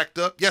shacked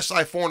up. Yes,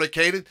 I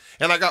fornicated.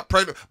 And I got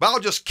pregnant. But I'll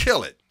just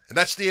kill it. And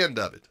that's the end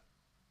of it.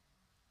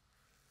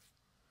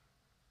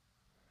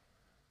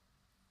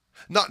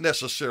 Not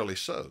necessarily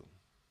so.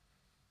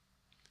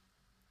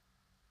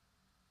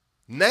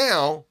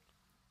 Now,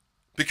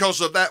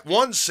 because of that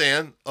one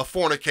sin of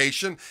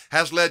fornication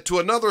has led to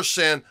another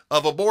sin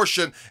of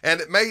abortion, and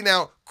it may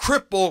now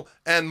cripple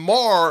and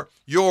mar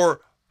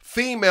your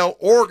female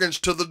organs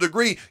to the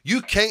degree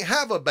you can't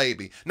have a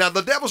baby. Now,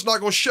 the devil's not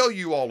going to show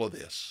you all of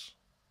this.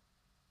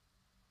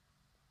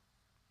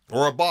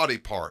 Or a body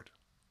part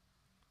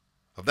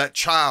of that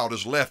child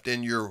is left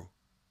in your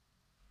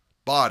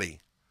body,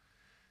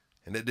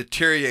 and it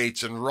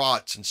deteriorates and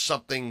rots, and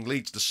something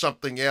leads to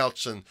something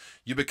else, and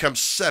you become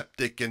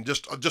septic and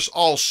just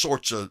all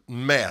sorts of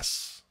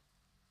mess.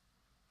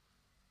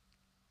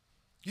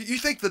 You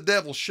think the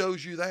devil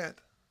shows you that?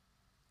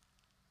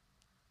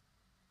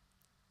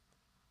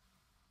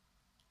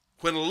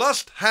 When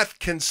lust hath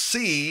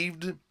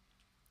conceived,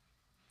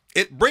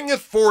 it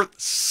bringeth forth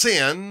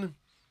sin.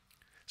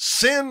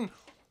 Sin,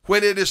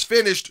 when it is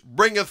finished,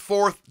 bringeth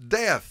forth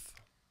death.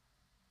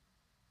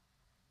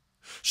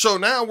 So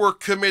now we're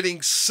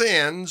committing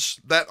sins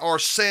that are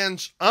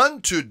sins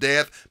unto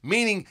death,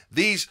 meaning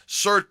these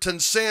certain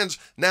sins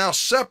now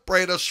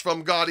separate us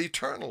from God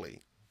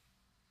eternally.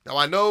 Now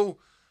I know,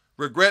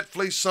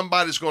 regretfully,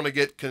 somebody's going to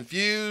get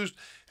confused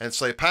and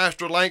say,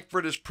 Pastor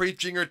Langford is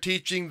preaching or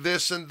teaching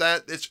this and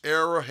that, it's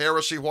error,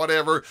 heresy,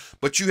 whatever.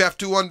 But you have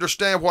to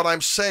understand what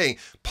I'm saying.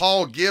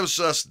 Paul gives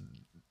us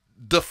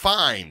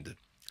defined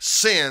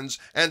sins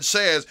and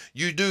says,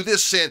 you do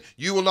this sin,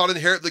 you will not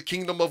inherit the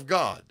kingdom of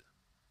God.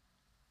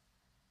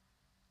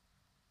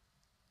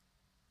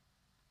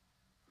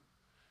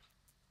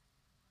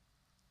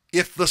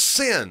 If the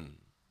sin,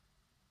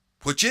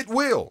 which it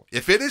will,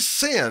 if it is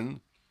sin,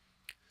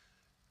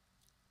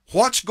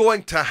 what's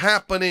going to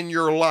happen in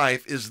your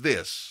life is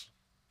this: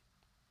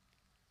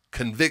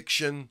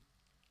 conviction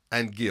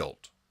and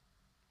guilt.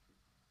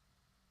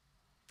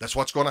 That's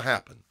what's going to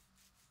happen.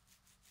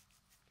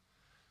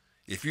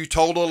 If you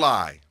told a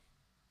lie,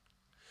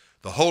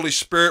 the Holy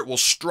Spirit will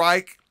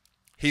strike.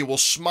 He will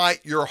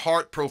smite your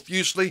heart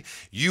profusely.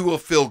 You will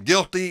feel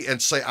guilty and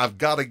say, I've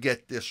got to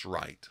get this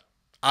right.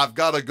 I've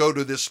got to go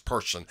to this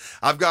person.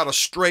 I've got to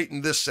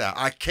straighten this out.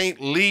 I can't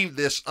leave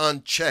this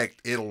unchecked.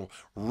 It'll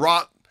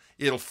rot.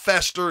 It'll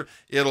fester.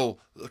 It'll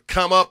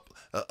come up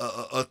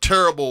a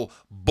terrible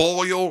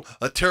boil,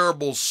 a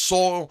terrible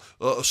sore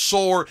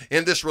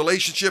in this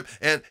relationship,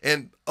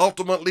 and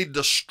ultimately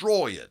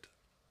destroy it.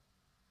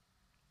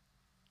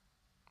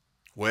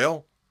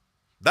 Well,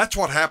 that's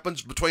what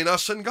happens between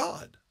us and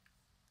God.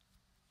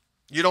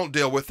 You don't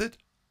deal with it.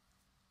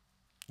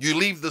 You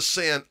leave the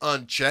sin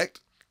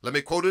unchecked. Let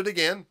me quote it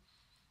again.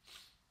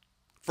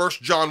 1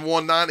 John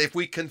 1:9, if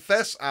we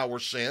confess our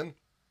sin,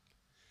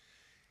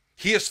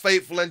 He is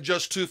faithful and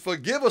just to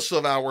forgive us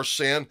of our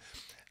sin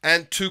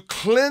and to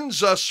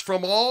cleanse us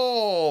from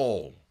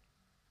all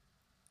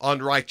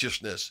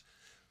unrighteousness.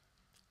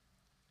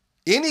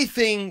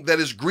 Anything that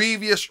is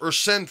grievous or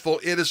sinful,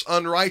 it is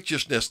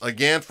unrighteousness.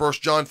 Again,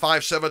 1 John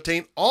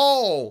 5:17,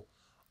 all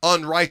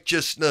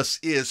unrighteousness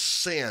is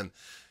sin.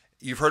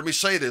 You've heard me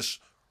say this.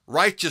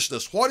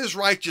 Righteousness. What is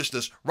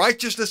righteousness?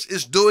 Righteousness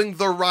is doing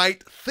the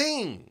right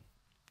thing.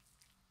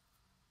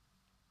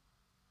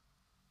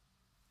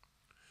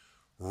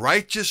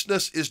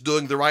 Righteousness is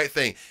doing the right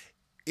thing.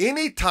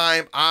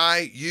 Anytime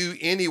you,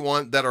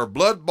 anyone that are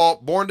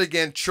blood-bought,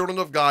 born-again children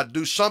of God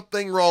do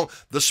something wrong,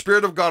 the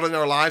Spirit of God in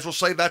our lives will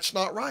say that's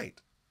not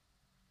right.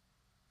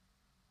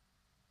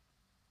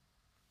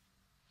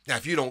 Now,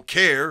 if you don't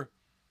care,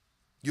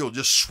 you'll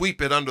just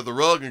sweep it under the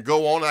rug and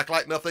go on, act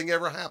like nothing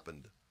ever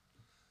happened.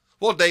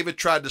 Well, David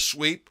tried to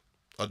sweep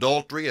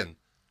adultery and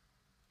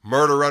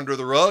murder under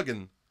the rug,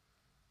 and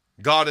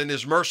God in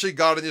his mercy,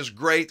 God in his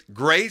great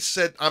grace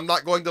said, I'm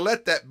not going to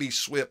let that be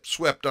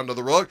swept under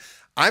the rug.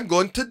 I'm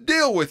going to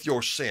deal with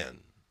your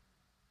sin.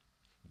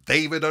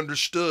 David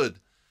understood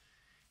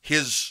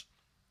his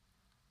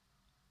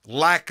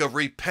lack of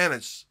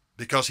repentance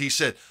because he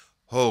said,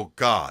 oh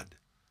God,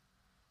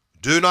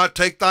 do not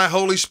take thy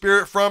Holy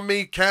Spirit from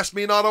me. Cast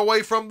me not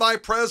away from thy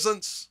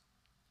presence.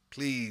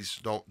 Please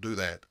don't do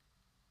that.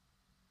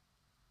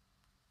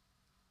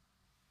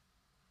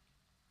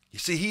 You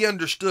see, he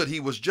understood he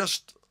was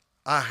just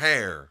a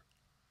hair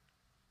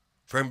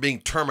from being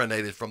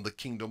terminated from the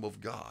kingdom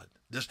of God.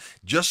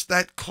 Just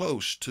that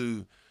close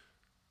to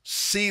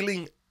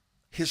sealing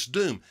his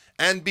doom.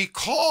 And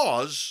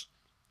because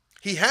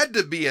he had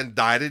to be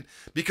indicted,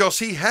 because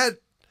he had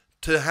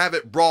to have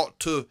it brought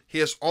to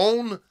his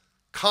own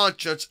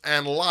conscience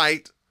and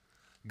light,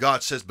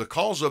 God says,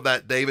 because of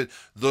that, David,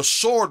 the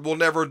sword will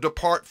never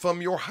depart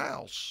from your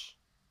house.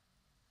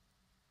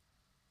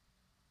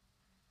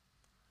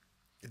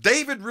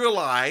 David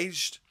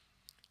realized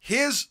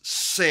his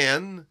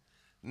sin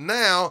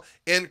now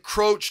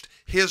encroached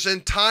his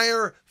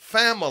entire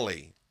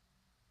family,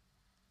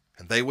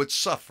 and they would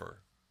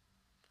suffer.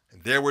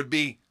 And there would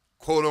be,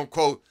 quote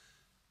unquote,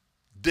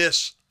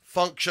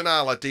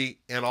 dysfunctionality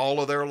in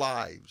all of their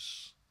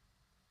lives.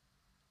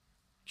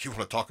 You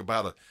want to talk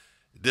about a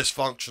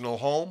dysfunctional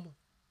home?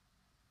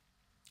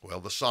 Well,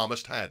 the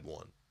psalmist had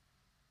one.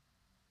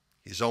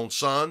 His own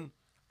son,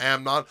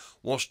 Amnon,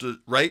 wants to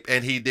rape,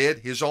 and he did,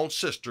 his own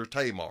sister,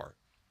 Tamar.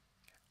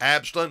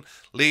 Absalom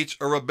leads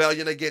a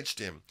rebellion against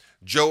him.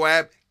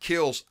 Joab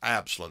kills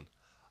Absalom.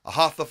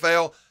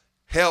 Ahithophel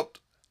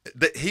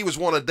he was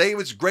one of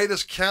David's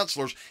greatest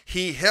counselors.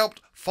 He helped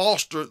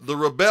foster the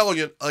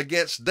rebellion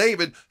against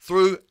David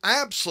through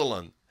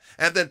Absalom.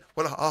 And then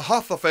when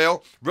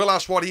Ahithophel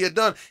realized what he had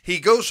done, he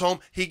goes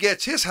home, he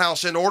gets his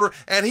house in order,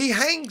 and he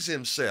hangs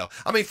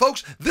himself. I mean,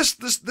 folks, this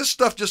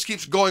stuff just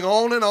keeps going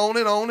on and on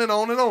and on and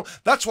on and on.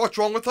 That's what's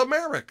wrong with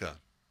America.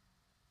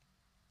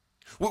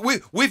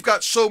 We've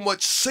got so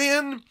much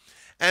sin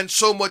and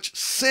so much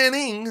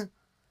sinning,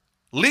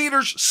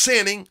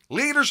 leaders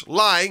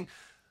lying,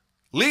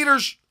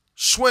 leaders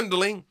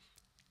swindling,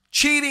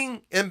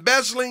 cheating,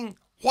 embezzling,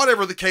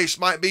 whatever the case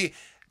might be.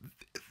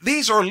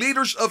 These are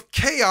leaders of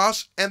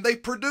chaos, and they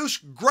produce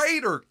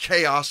greater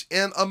chaos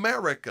in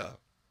America.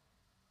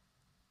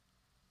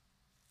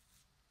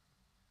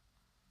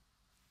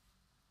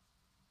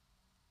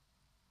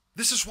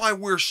 This is why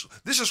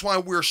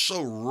we're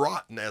so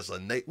rotten as a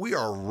nation. We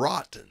are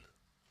rotten.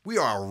 We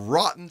are a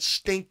rotten,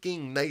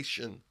 stinking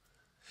nation.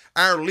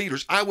 Our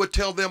leaders, I would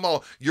tell them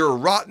all, you're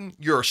rotten,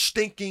 you're a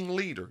stinking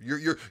leader.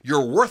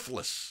 You're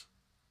worthless.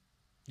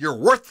 You're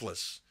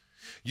worthless.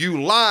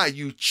 You lie,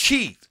 you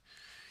cheat.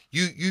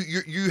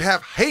 You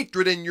have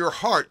hatred in your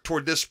heart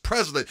toward this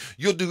president.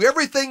 You'll do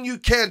everything you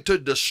can to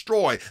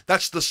destroy.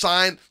 That's the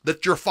sign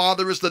that your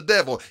father is the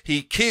devil.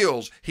 He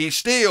kills, he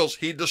steals,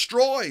 he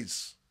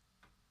destroys.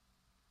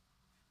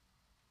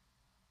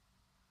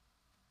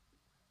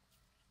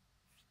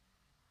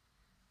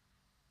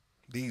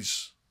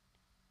 These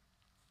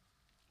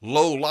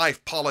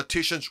low-life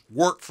politicians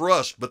work for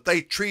us, but they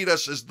treat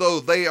us as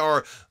though they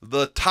are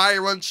the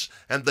tyrants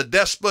and the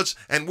despots,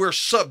 and we're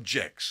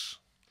subjects.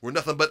 We're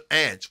nothing but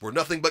ants. We're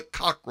nothing but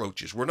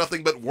cockroaches. We're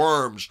nothing but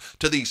worms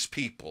to these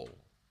people.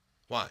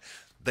 Why?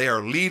 They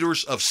are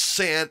leaders of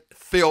sin,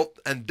 filth,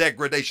 and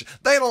degradation.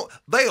 They'll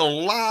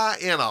lie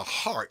in a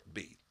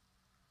heartbeat.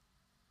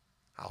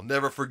 I'll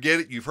never forget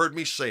it. You've heard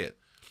me say it.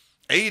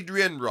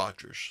 Adrian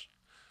Rogers,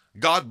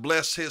 God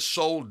bless his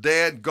soul,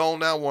 dead, gone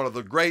now, one of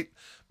the great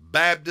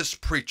Baptist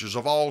preachers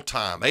of all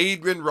time.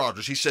 Adrian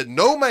Rogers, he said,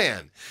 no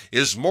man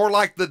is more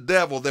like the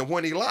devil than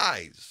when he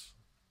lies.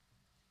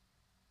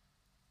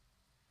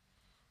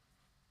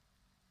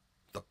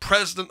 The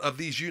president of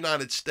these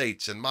United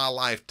States in my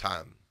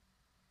lifetime,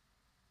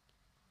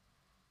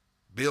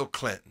 Bill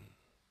Clinton,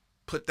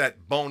 put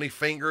that bony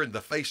finger in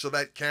the face of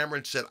that camera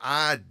and said,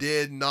 I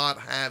did not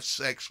have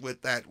sex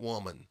with that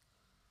woman.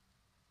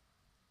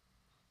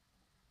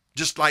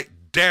 Just like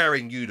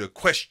daring you to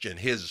question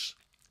his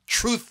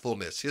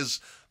truthfulness, his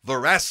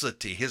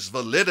veracity, his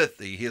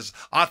validity, his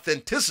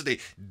authenticity,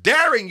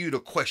 daring you to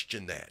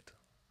question that.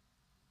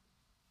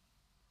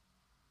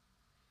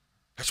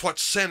 That's what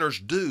sinners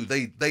do.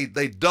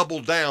 They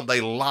double down,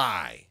 they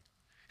lie,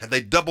 and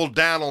they double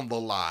down on the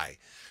lie.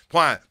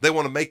 Why? They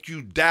want to make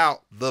you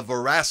doubt the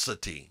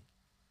veracity.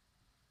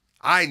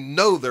 I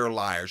know they're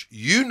liars.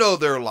 You know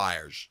they're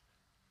liars.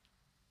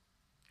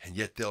 And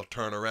yet they'll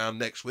turn around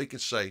next week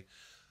and say,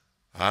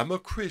 I'm a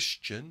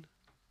Christian.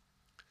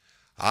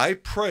 I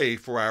pray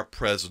for our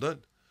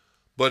president,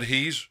 but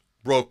he's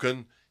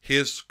broken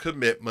his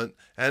commitment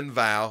and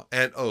vow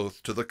and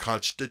oath to the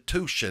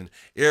Constitution.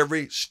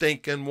 Every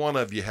stinking one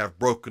of you have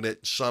broken it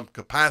in some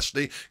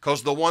capacity,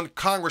 because the one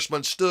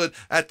congressman stood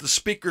at the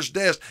speaker's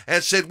desk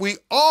and said, we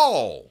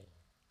all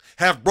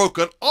have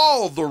broken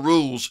all the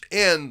rules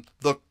in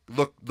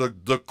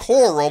the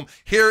quorum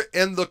here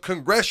in the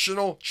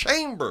congressional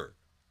chamber.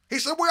 He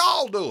said, we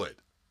all do it.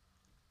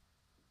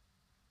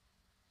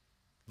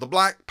 The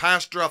black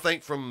pastor, I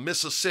think from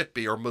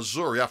Mississippi or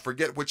Missouri, I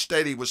forget which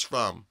state he was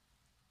from.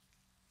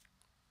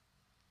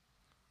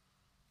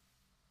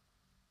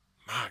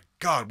 My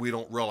God, we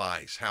don't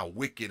realize how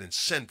wicked and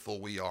sinful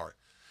we are.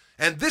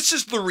 And this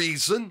is the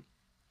reason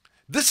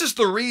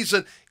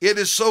it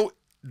is so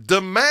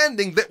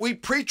demanding that we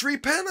preach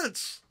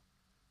repentance.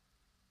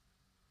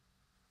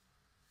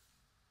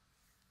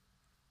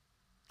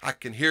 I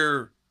can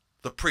hear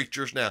the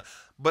preachers now,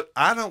 but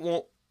I don't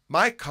want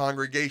my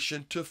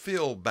congregation to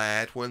feel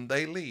bad when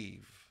they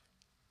leave.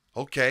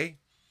 Okay,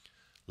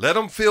 let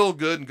them feel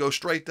good and go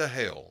straight to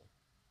hell.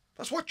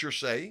 That's what you're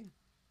saying.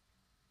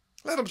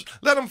 Let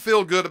them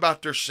feel good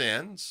about their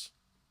sins.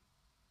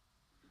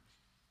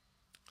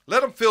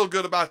 Let them feel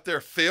good about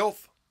their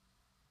filth.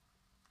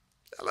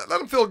 Let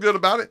them feel good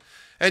about it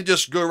and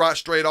just go right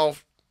straight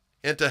off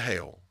into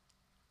hell.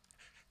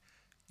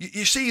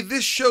 You see,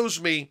 this shows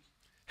me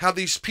how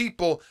these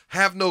people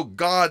have no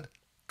God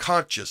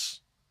consciousness.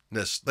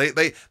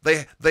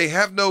 They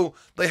have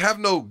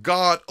no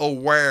God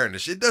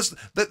awareness.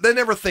 They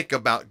never think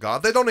about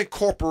God. They don't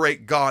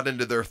incorporate God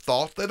into their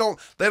thoughts. They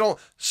don't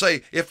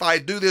say, if I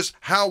do this,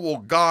 how will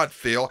God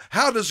feel?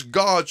 How does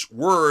God's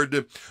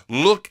word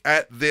look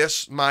at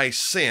this, my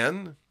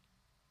sin?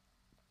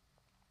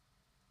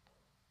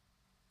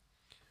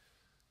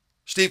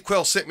 Steve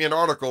Quell sent me an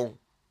article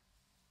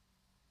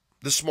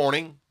this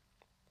morning.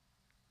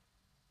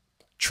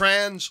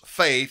 Trans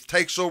faith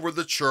takes over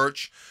the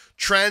church.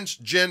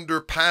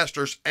 Transgender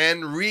pastors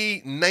and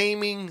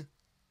renaming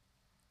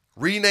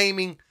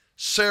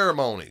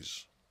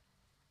ceremonies.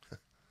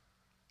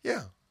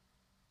 Yeah.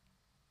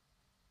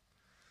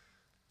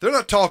 They're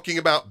not talking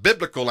about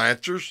biblical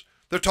answers.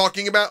 They're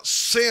talking about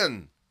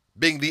sin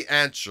being the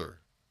answer.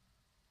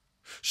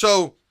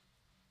 So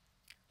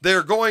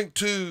they're going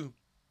to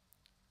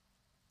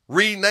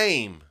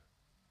rename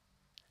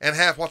and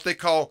have what they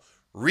call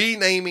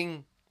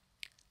renaming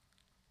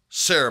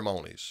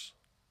ceremonies.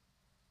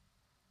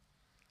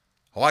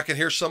 Oh, I can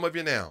hear some of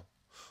you now.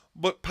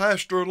 But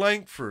Pastor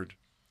Langford,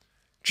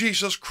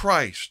 Jesus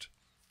Christ,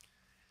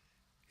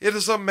 it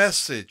is a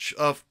message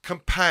of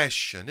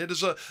compassion. It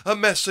is a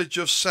message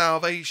of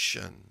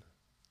salvation.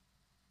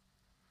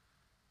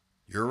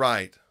 You're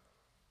right.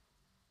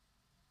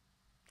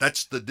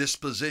 That's the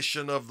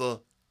disposition of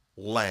the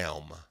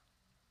Lamb.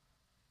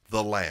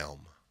 The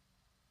Lamb.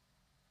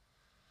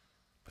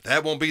 But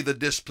that won't be the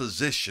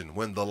disposition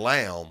when the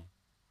Lamb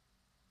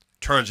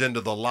turns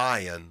into the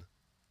lion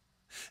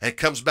and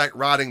comes back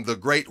riding the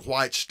great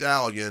white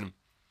stallion,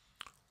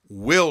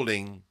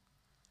 wielding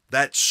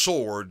that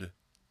sword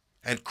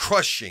and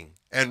crushing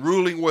and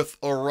ruling with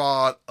a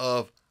rod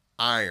of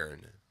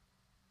iron.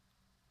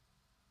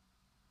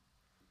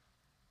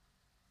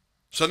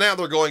 So now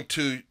they're going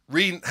to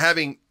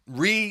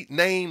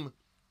rename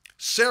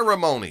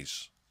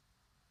ceremonies.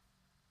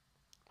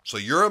 So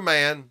you're a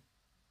man,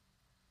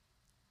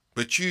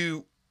 but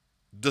you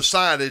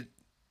decided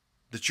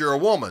that you're a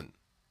woman.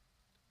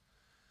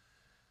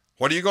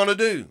 What are you going to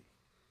do?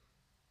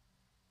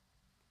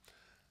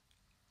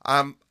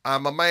 I'm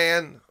a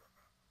man.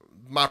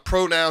 My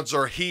pronouns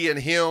are he and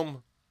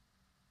him,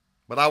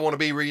 but I want to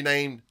be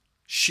renamed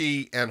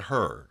she and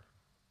her.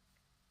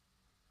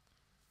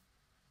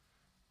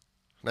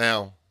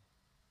 Now,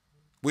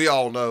 we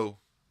all know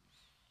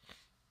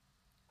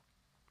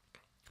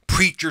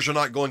preachers are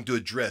not going to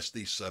address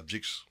these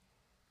subjects.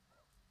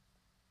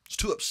 It's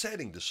too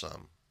upsetting to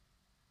some.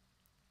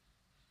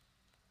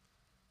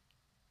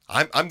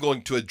 I'm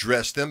going to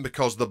address them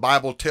because the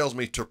Bible tells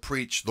me to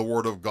preach the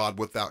Word of God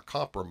without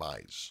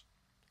compromise.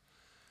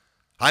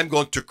 I'm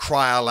going to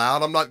cry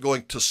aloud. I'm not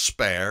going to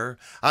spare.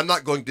 I'm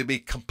not going to be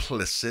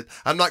complicit.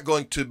 I'm not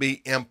going to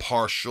be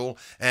impartial.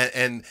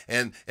 And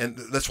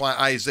that's why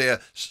Isaiah,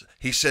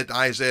 he said to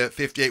Isaiah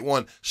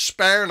 58:1,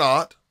 spare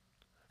not.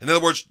 In other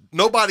words,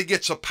 nobody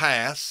gets a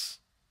pass.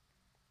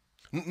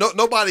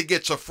 Nobody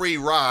gets a free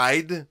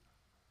ride.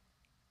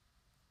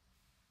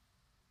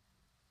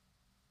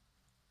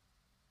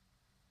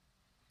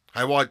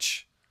 I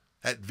watch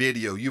that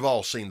video. You've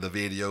all seen the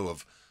video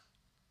of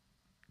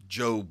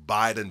Joe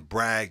Biden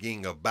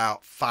bragging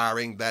about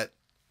firing that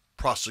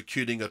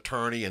prosecuting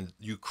attorney in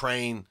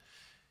Ukraine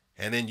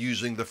and then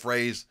using the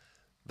phrase,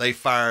 they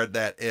fired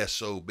that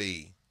SOB.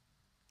 He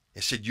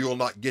said, you'll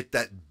not get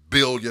that $1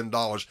 billion.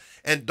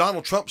 And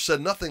Donald Trump said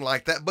nothing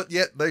like that, but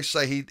yet they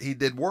say he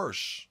did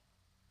worse.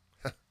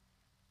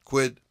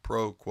 Quid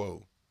pro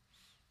quo.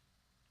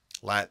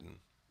 Latin,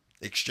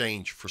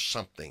 exchange for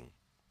something.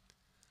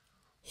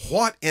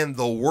 What in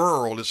the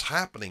world is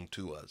happening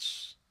to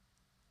us?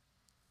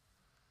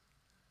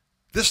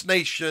 This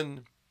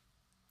nation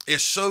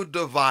is so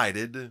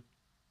divided,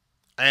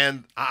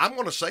 and I'm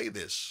going to say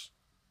this.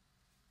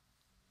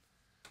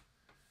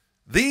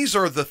 These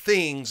are the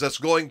things that's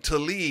going to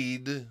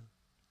lead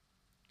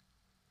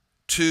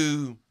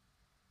to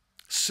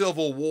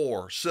civil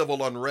war,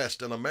 civil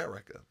unrest in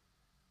America.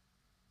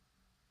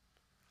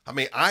 I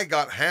mean, I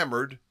got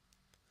hammered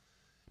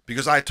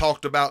because I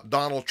talked about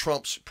Donald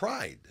Trump's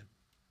pride.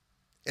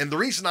 And the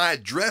reason I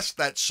addressed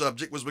that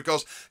subject was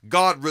because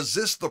God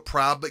resists the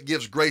proud but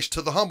gives grace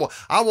to the humble.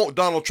 I want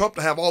Donald Trump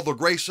to have all the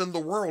grace in the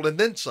world and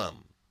then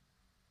some.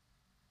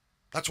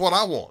 That's what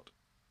I want.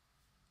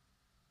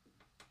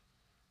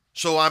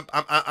 So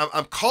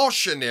I'm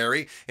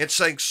cautionary in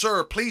saying,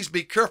 sir, please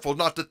be careful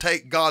not to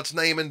take God's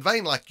name in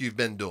vain like you've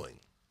been doing.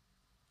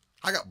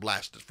 I got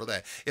blasted for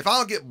that. If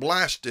I'll get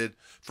blasted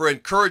for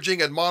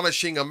encouraging,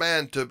 admonishing a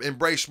man to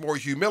embrace more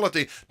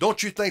humility,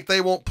 don't you think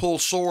they won't pull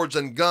swords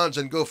and guns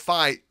and go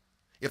fight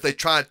if they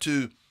try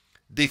to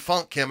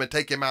defunk him and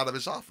take him out of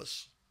his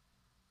office?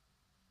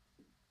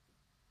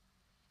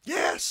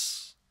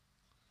 Yes.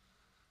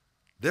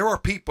 There are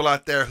people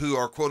out there who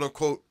are quote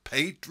unquote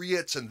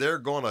patriots, and they're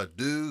going to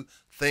do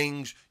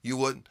things you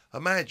wouldn't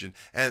imagine.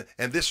 And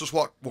this is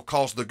what will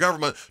cause the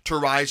government to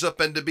rise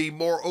up and to be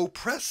more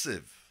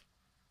oppressive.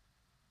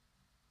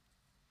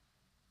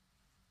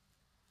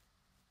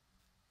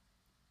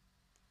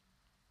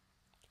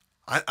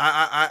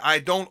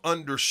 I don't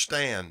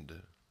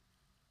understand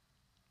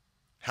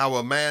how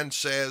a man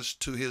says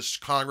to his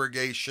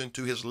congregation,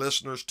 to his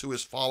listeners, to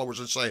his followers,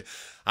 and say,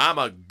 I'm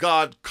a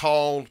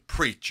God-called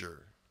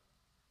preacher.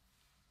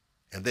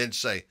 And then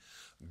say,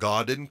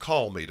 God didn't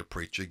call me to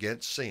preach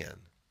against sin.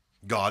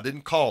 God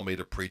didn't call me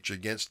to preach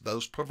against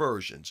those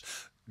perversions.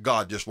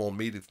 God just wanted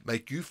me to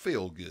make you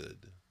feel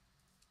good.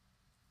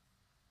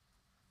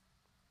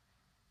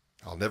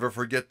 I'll never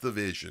forget the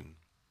vision.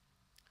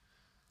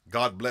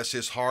 God bless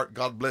his heart.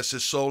 God bless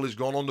his soul. He's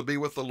gone on to be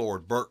with the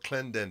Lord. Bert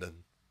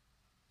Clendenin.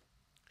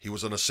 He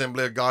was an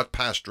Assembly of God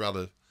pastor out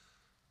of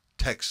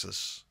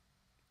Texas.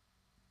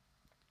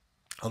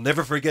 I'll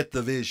never forget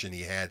the vision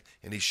he had,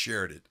 and he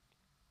shared it.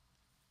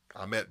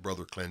 I met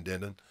Brother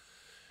Clendenin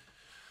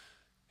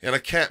in a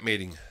camp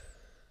meeting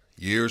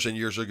years and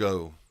years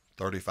ago,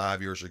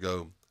 35 years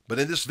ago. But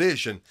in this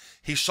vision,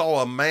 he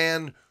saw a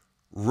man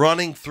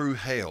running through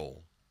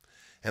hell.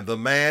 And the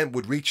man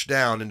would reach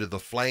down into the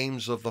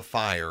flames of the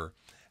fire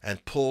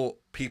and pull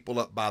people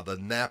up by the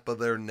nape of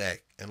their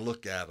neck and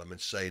look at them and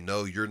say,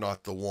 no, you're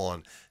not the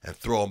one, and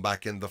throw them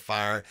back in the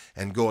fire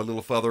and go a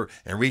little further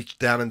and reach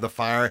down in the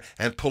fire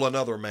and pull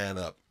another man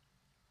up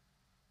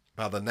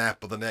by the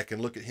nape of the neck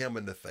and look at him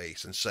in the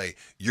face and say,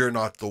 you're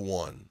not the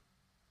one.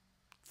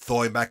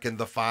 Throw him back in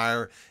the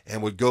fire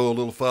and would go a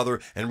little further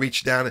and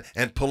reach down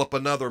and pull up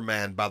another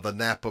man by the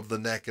nape of the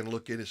neck and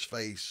look at his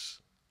face.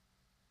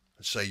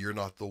 Say, you're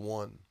not the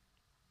one.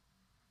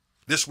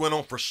 This went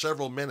on for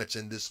several minutes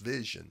in this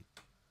vision.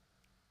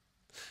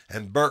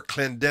 And Bert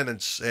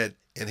Clendenin said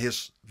in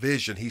his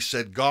vision, he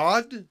said,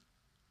 God,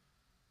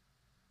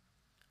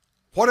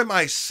 what am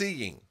I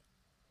seeing?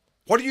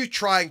 What are you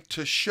trying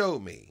to show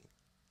me?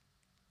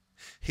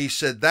 He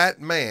said, that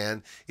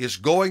man is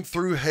going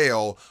through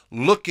hell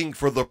looking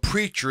for the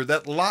preacher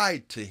that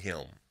lied to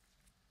him.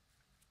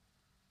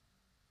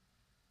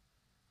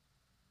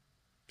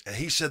 And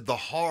he said the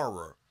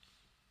horror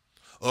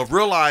of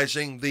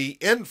realizing the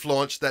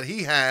influence that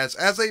he has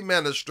as a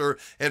minister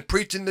and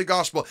preaching the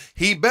gospel.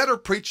 He better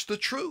preach the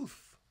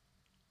truth.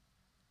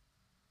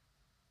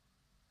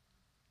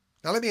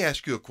 Now let me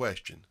ask you a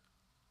question.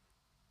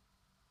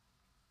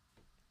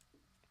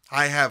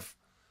 I have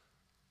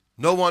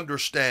no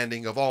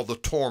understanding of all the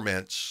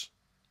torments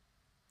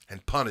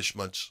and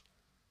punishments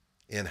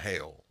in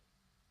hell.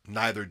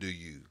 Neither do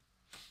you.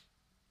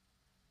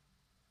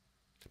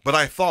 But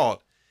I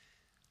thought,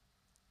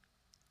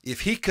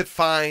 if he could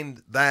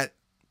find that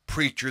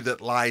preacher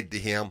that lied to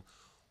him,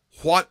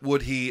 what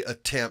would he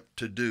attempt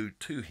to do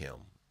to him?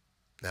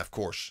 Now, of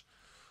course,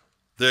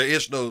 there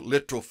is no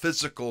literal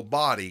physical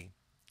body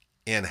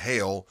in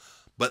hell,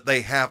 but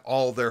they have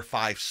all their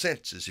five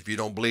senses. If you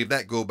don't believe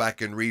that, go back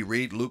and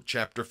reread Luke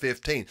chapter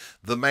 15.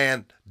 The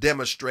man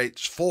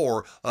demonstrates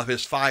 4 of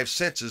his 5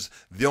 senses.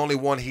 The only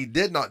one he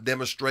did not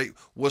demonstrate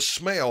was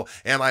smell.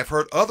 And I've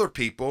heard other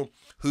people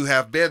who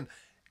have been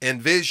in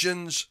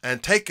visions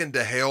and taken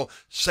to hell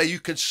say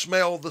you can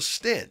smell the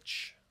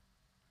stench.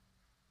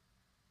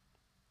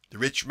 The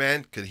rich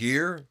man could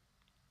hear.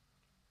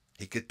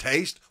 He could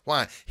taste.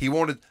 Why? He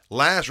wanted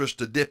Lazarus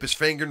to dip his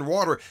finger in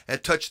water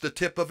and touch the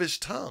tip of his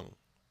tongue.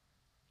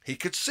 He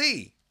could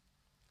see.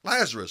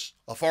 Lazarus,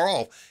 afar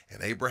off,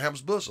 in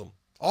Abraham's bosom.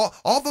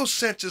 All those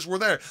senses were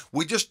there.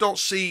 We just don't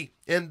see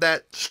in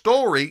that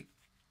story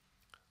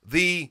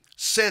the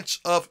sense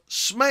of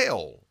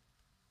smell.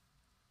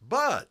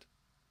 But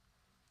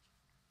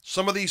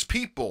some of these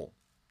people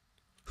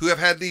who have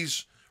had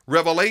these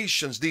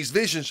revelations, these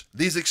visions,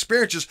 these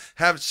experiences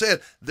have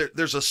said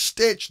there's a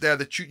stench there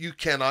that you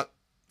cannot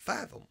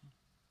fathom.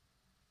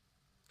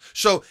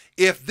 So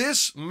if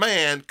this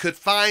man could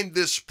find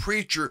this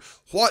preacher,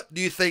 what do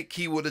you think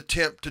he would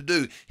attempt to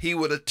do? He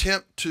would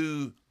attempt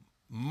to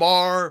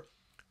mar,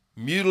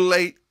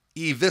 mutilate,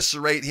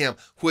 eviscerate him,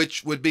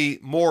 which would be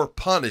more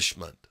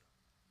punishment.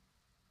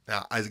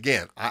 Now,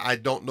 again, I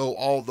don't know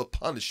all the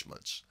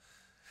punishments.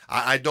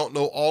 I don't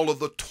know all of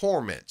the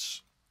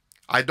torments.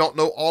 I don't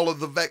know all of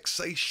the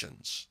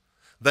vexations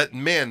that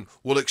men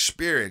will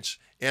experience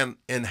in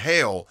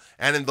hell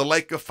and in the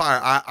lake of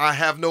fire. I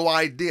have no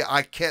idea.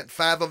 I can't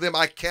fathom them.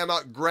 I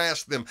cannot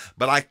grasp them.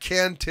 But I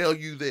can tell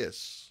you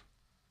this.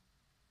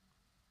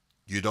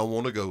 You don't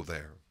want to go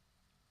there.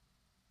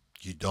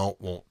 You don't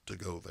want to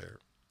go there.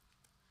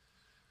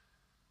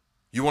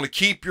 You want to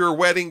keep your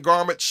wedding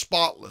garment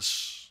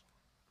spotless.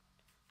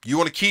 You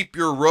want to keep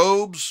your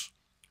robes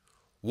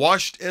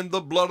washed in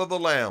the blood of the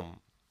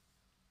Lamb,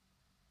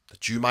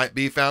 that you might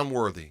be found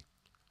worthy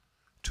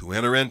to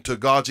enter into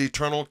God's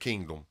eternal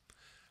kingdom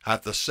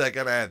at the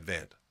second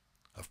advent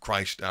of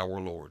Christ our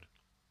Lord.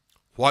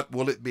 What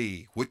will it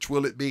be? Which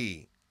will it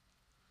be?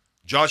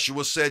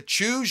 Joshua said,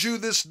 choose you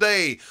this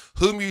day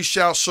whom you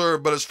shall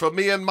serve, but as for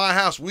me and my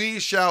house, we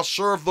shall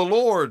serve the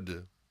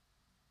Lord.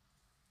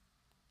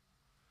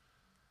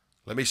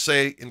 Let me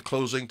say in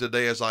closing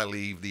today as I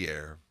leave the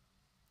air,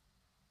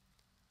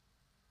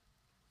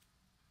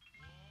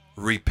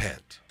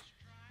 repent.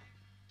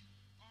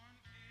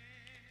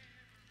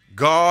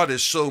 God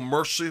is so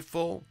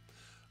merciful.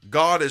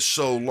 God is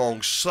so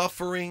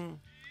long-suffering.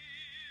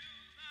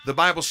 The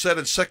Bible said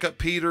in 2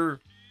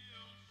 Peter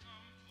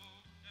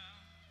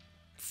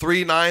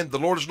 3:9, the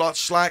Lord is not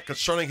slack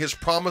concerning his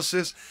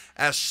promises,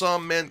 as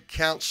some men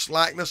count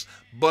slackness,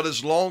 but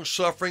is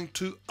long-suffering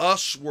to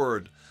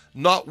usward,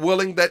 not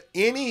willing that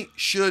any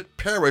should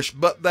perish,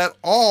 but that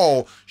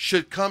all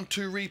should come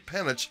to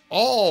repentance.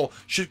 All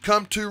should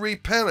come to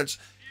repentance.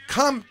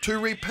 Come to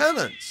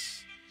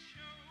repentance.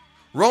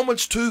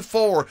 Romans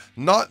 2:4,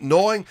 not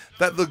knowing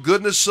that the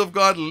goodness of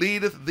God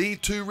leadeth thee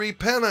to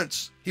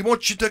repentance. He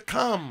wants you to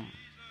come.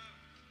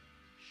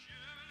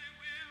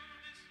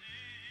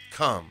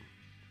 Come.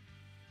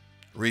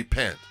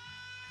 Repent.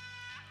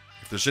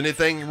 If there's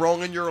anything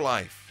wrong in your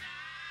life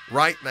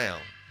right now,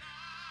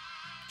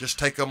 just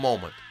take a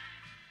moment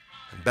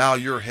and bow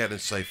your head and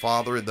say,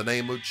 Father, in the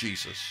name of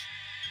Jesus,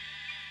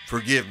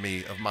 forgive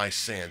me of my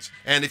sins.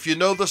 And if you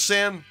know the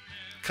sin,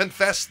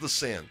 confess the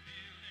sin.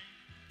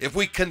 If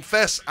we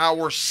confess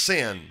our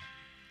sin,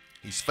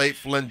 he's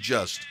faithful and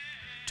just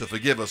to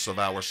forgive us of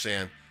our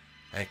sin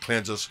and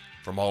cleanse us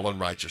from all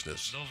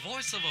unrighteousness. The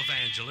Voice of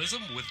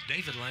Evangelism with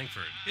David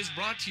Langford is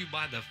brought to you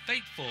by the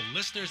faithful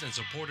listeners and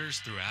supporters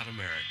throughout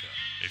America.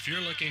 If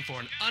you're looking for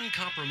an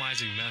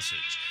uncompromising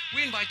message,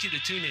 we invite you to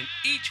tune in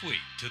each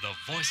week to the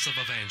Voice of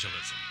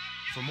Evangelism.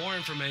 For more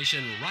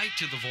information, write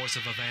to the Voice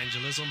of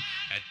Evangelism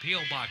at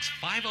P.O. Box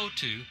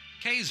 502,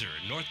 Kaiser,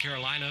 North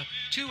Carolina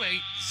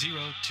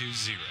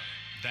 28020.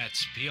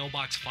 That's P.O.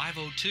 Box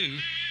 502,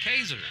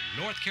 Kaiser,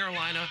 North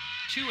Carolina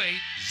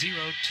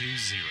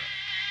 28020.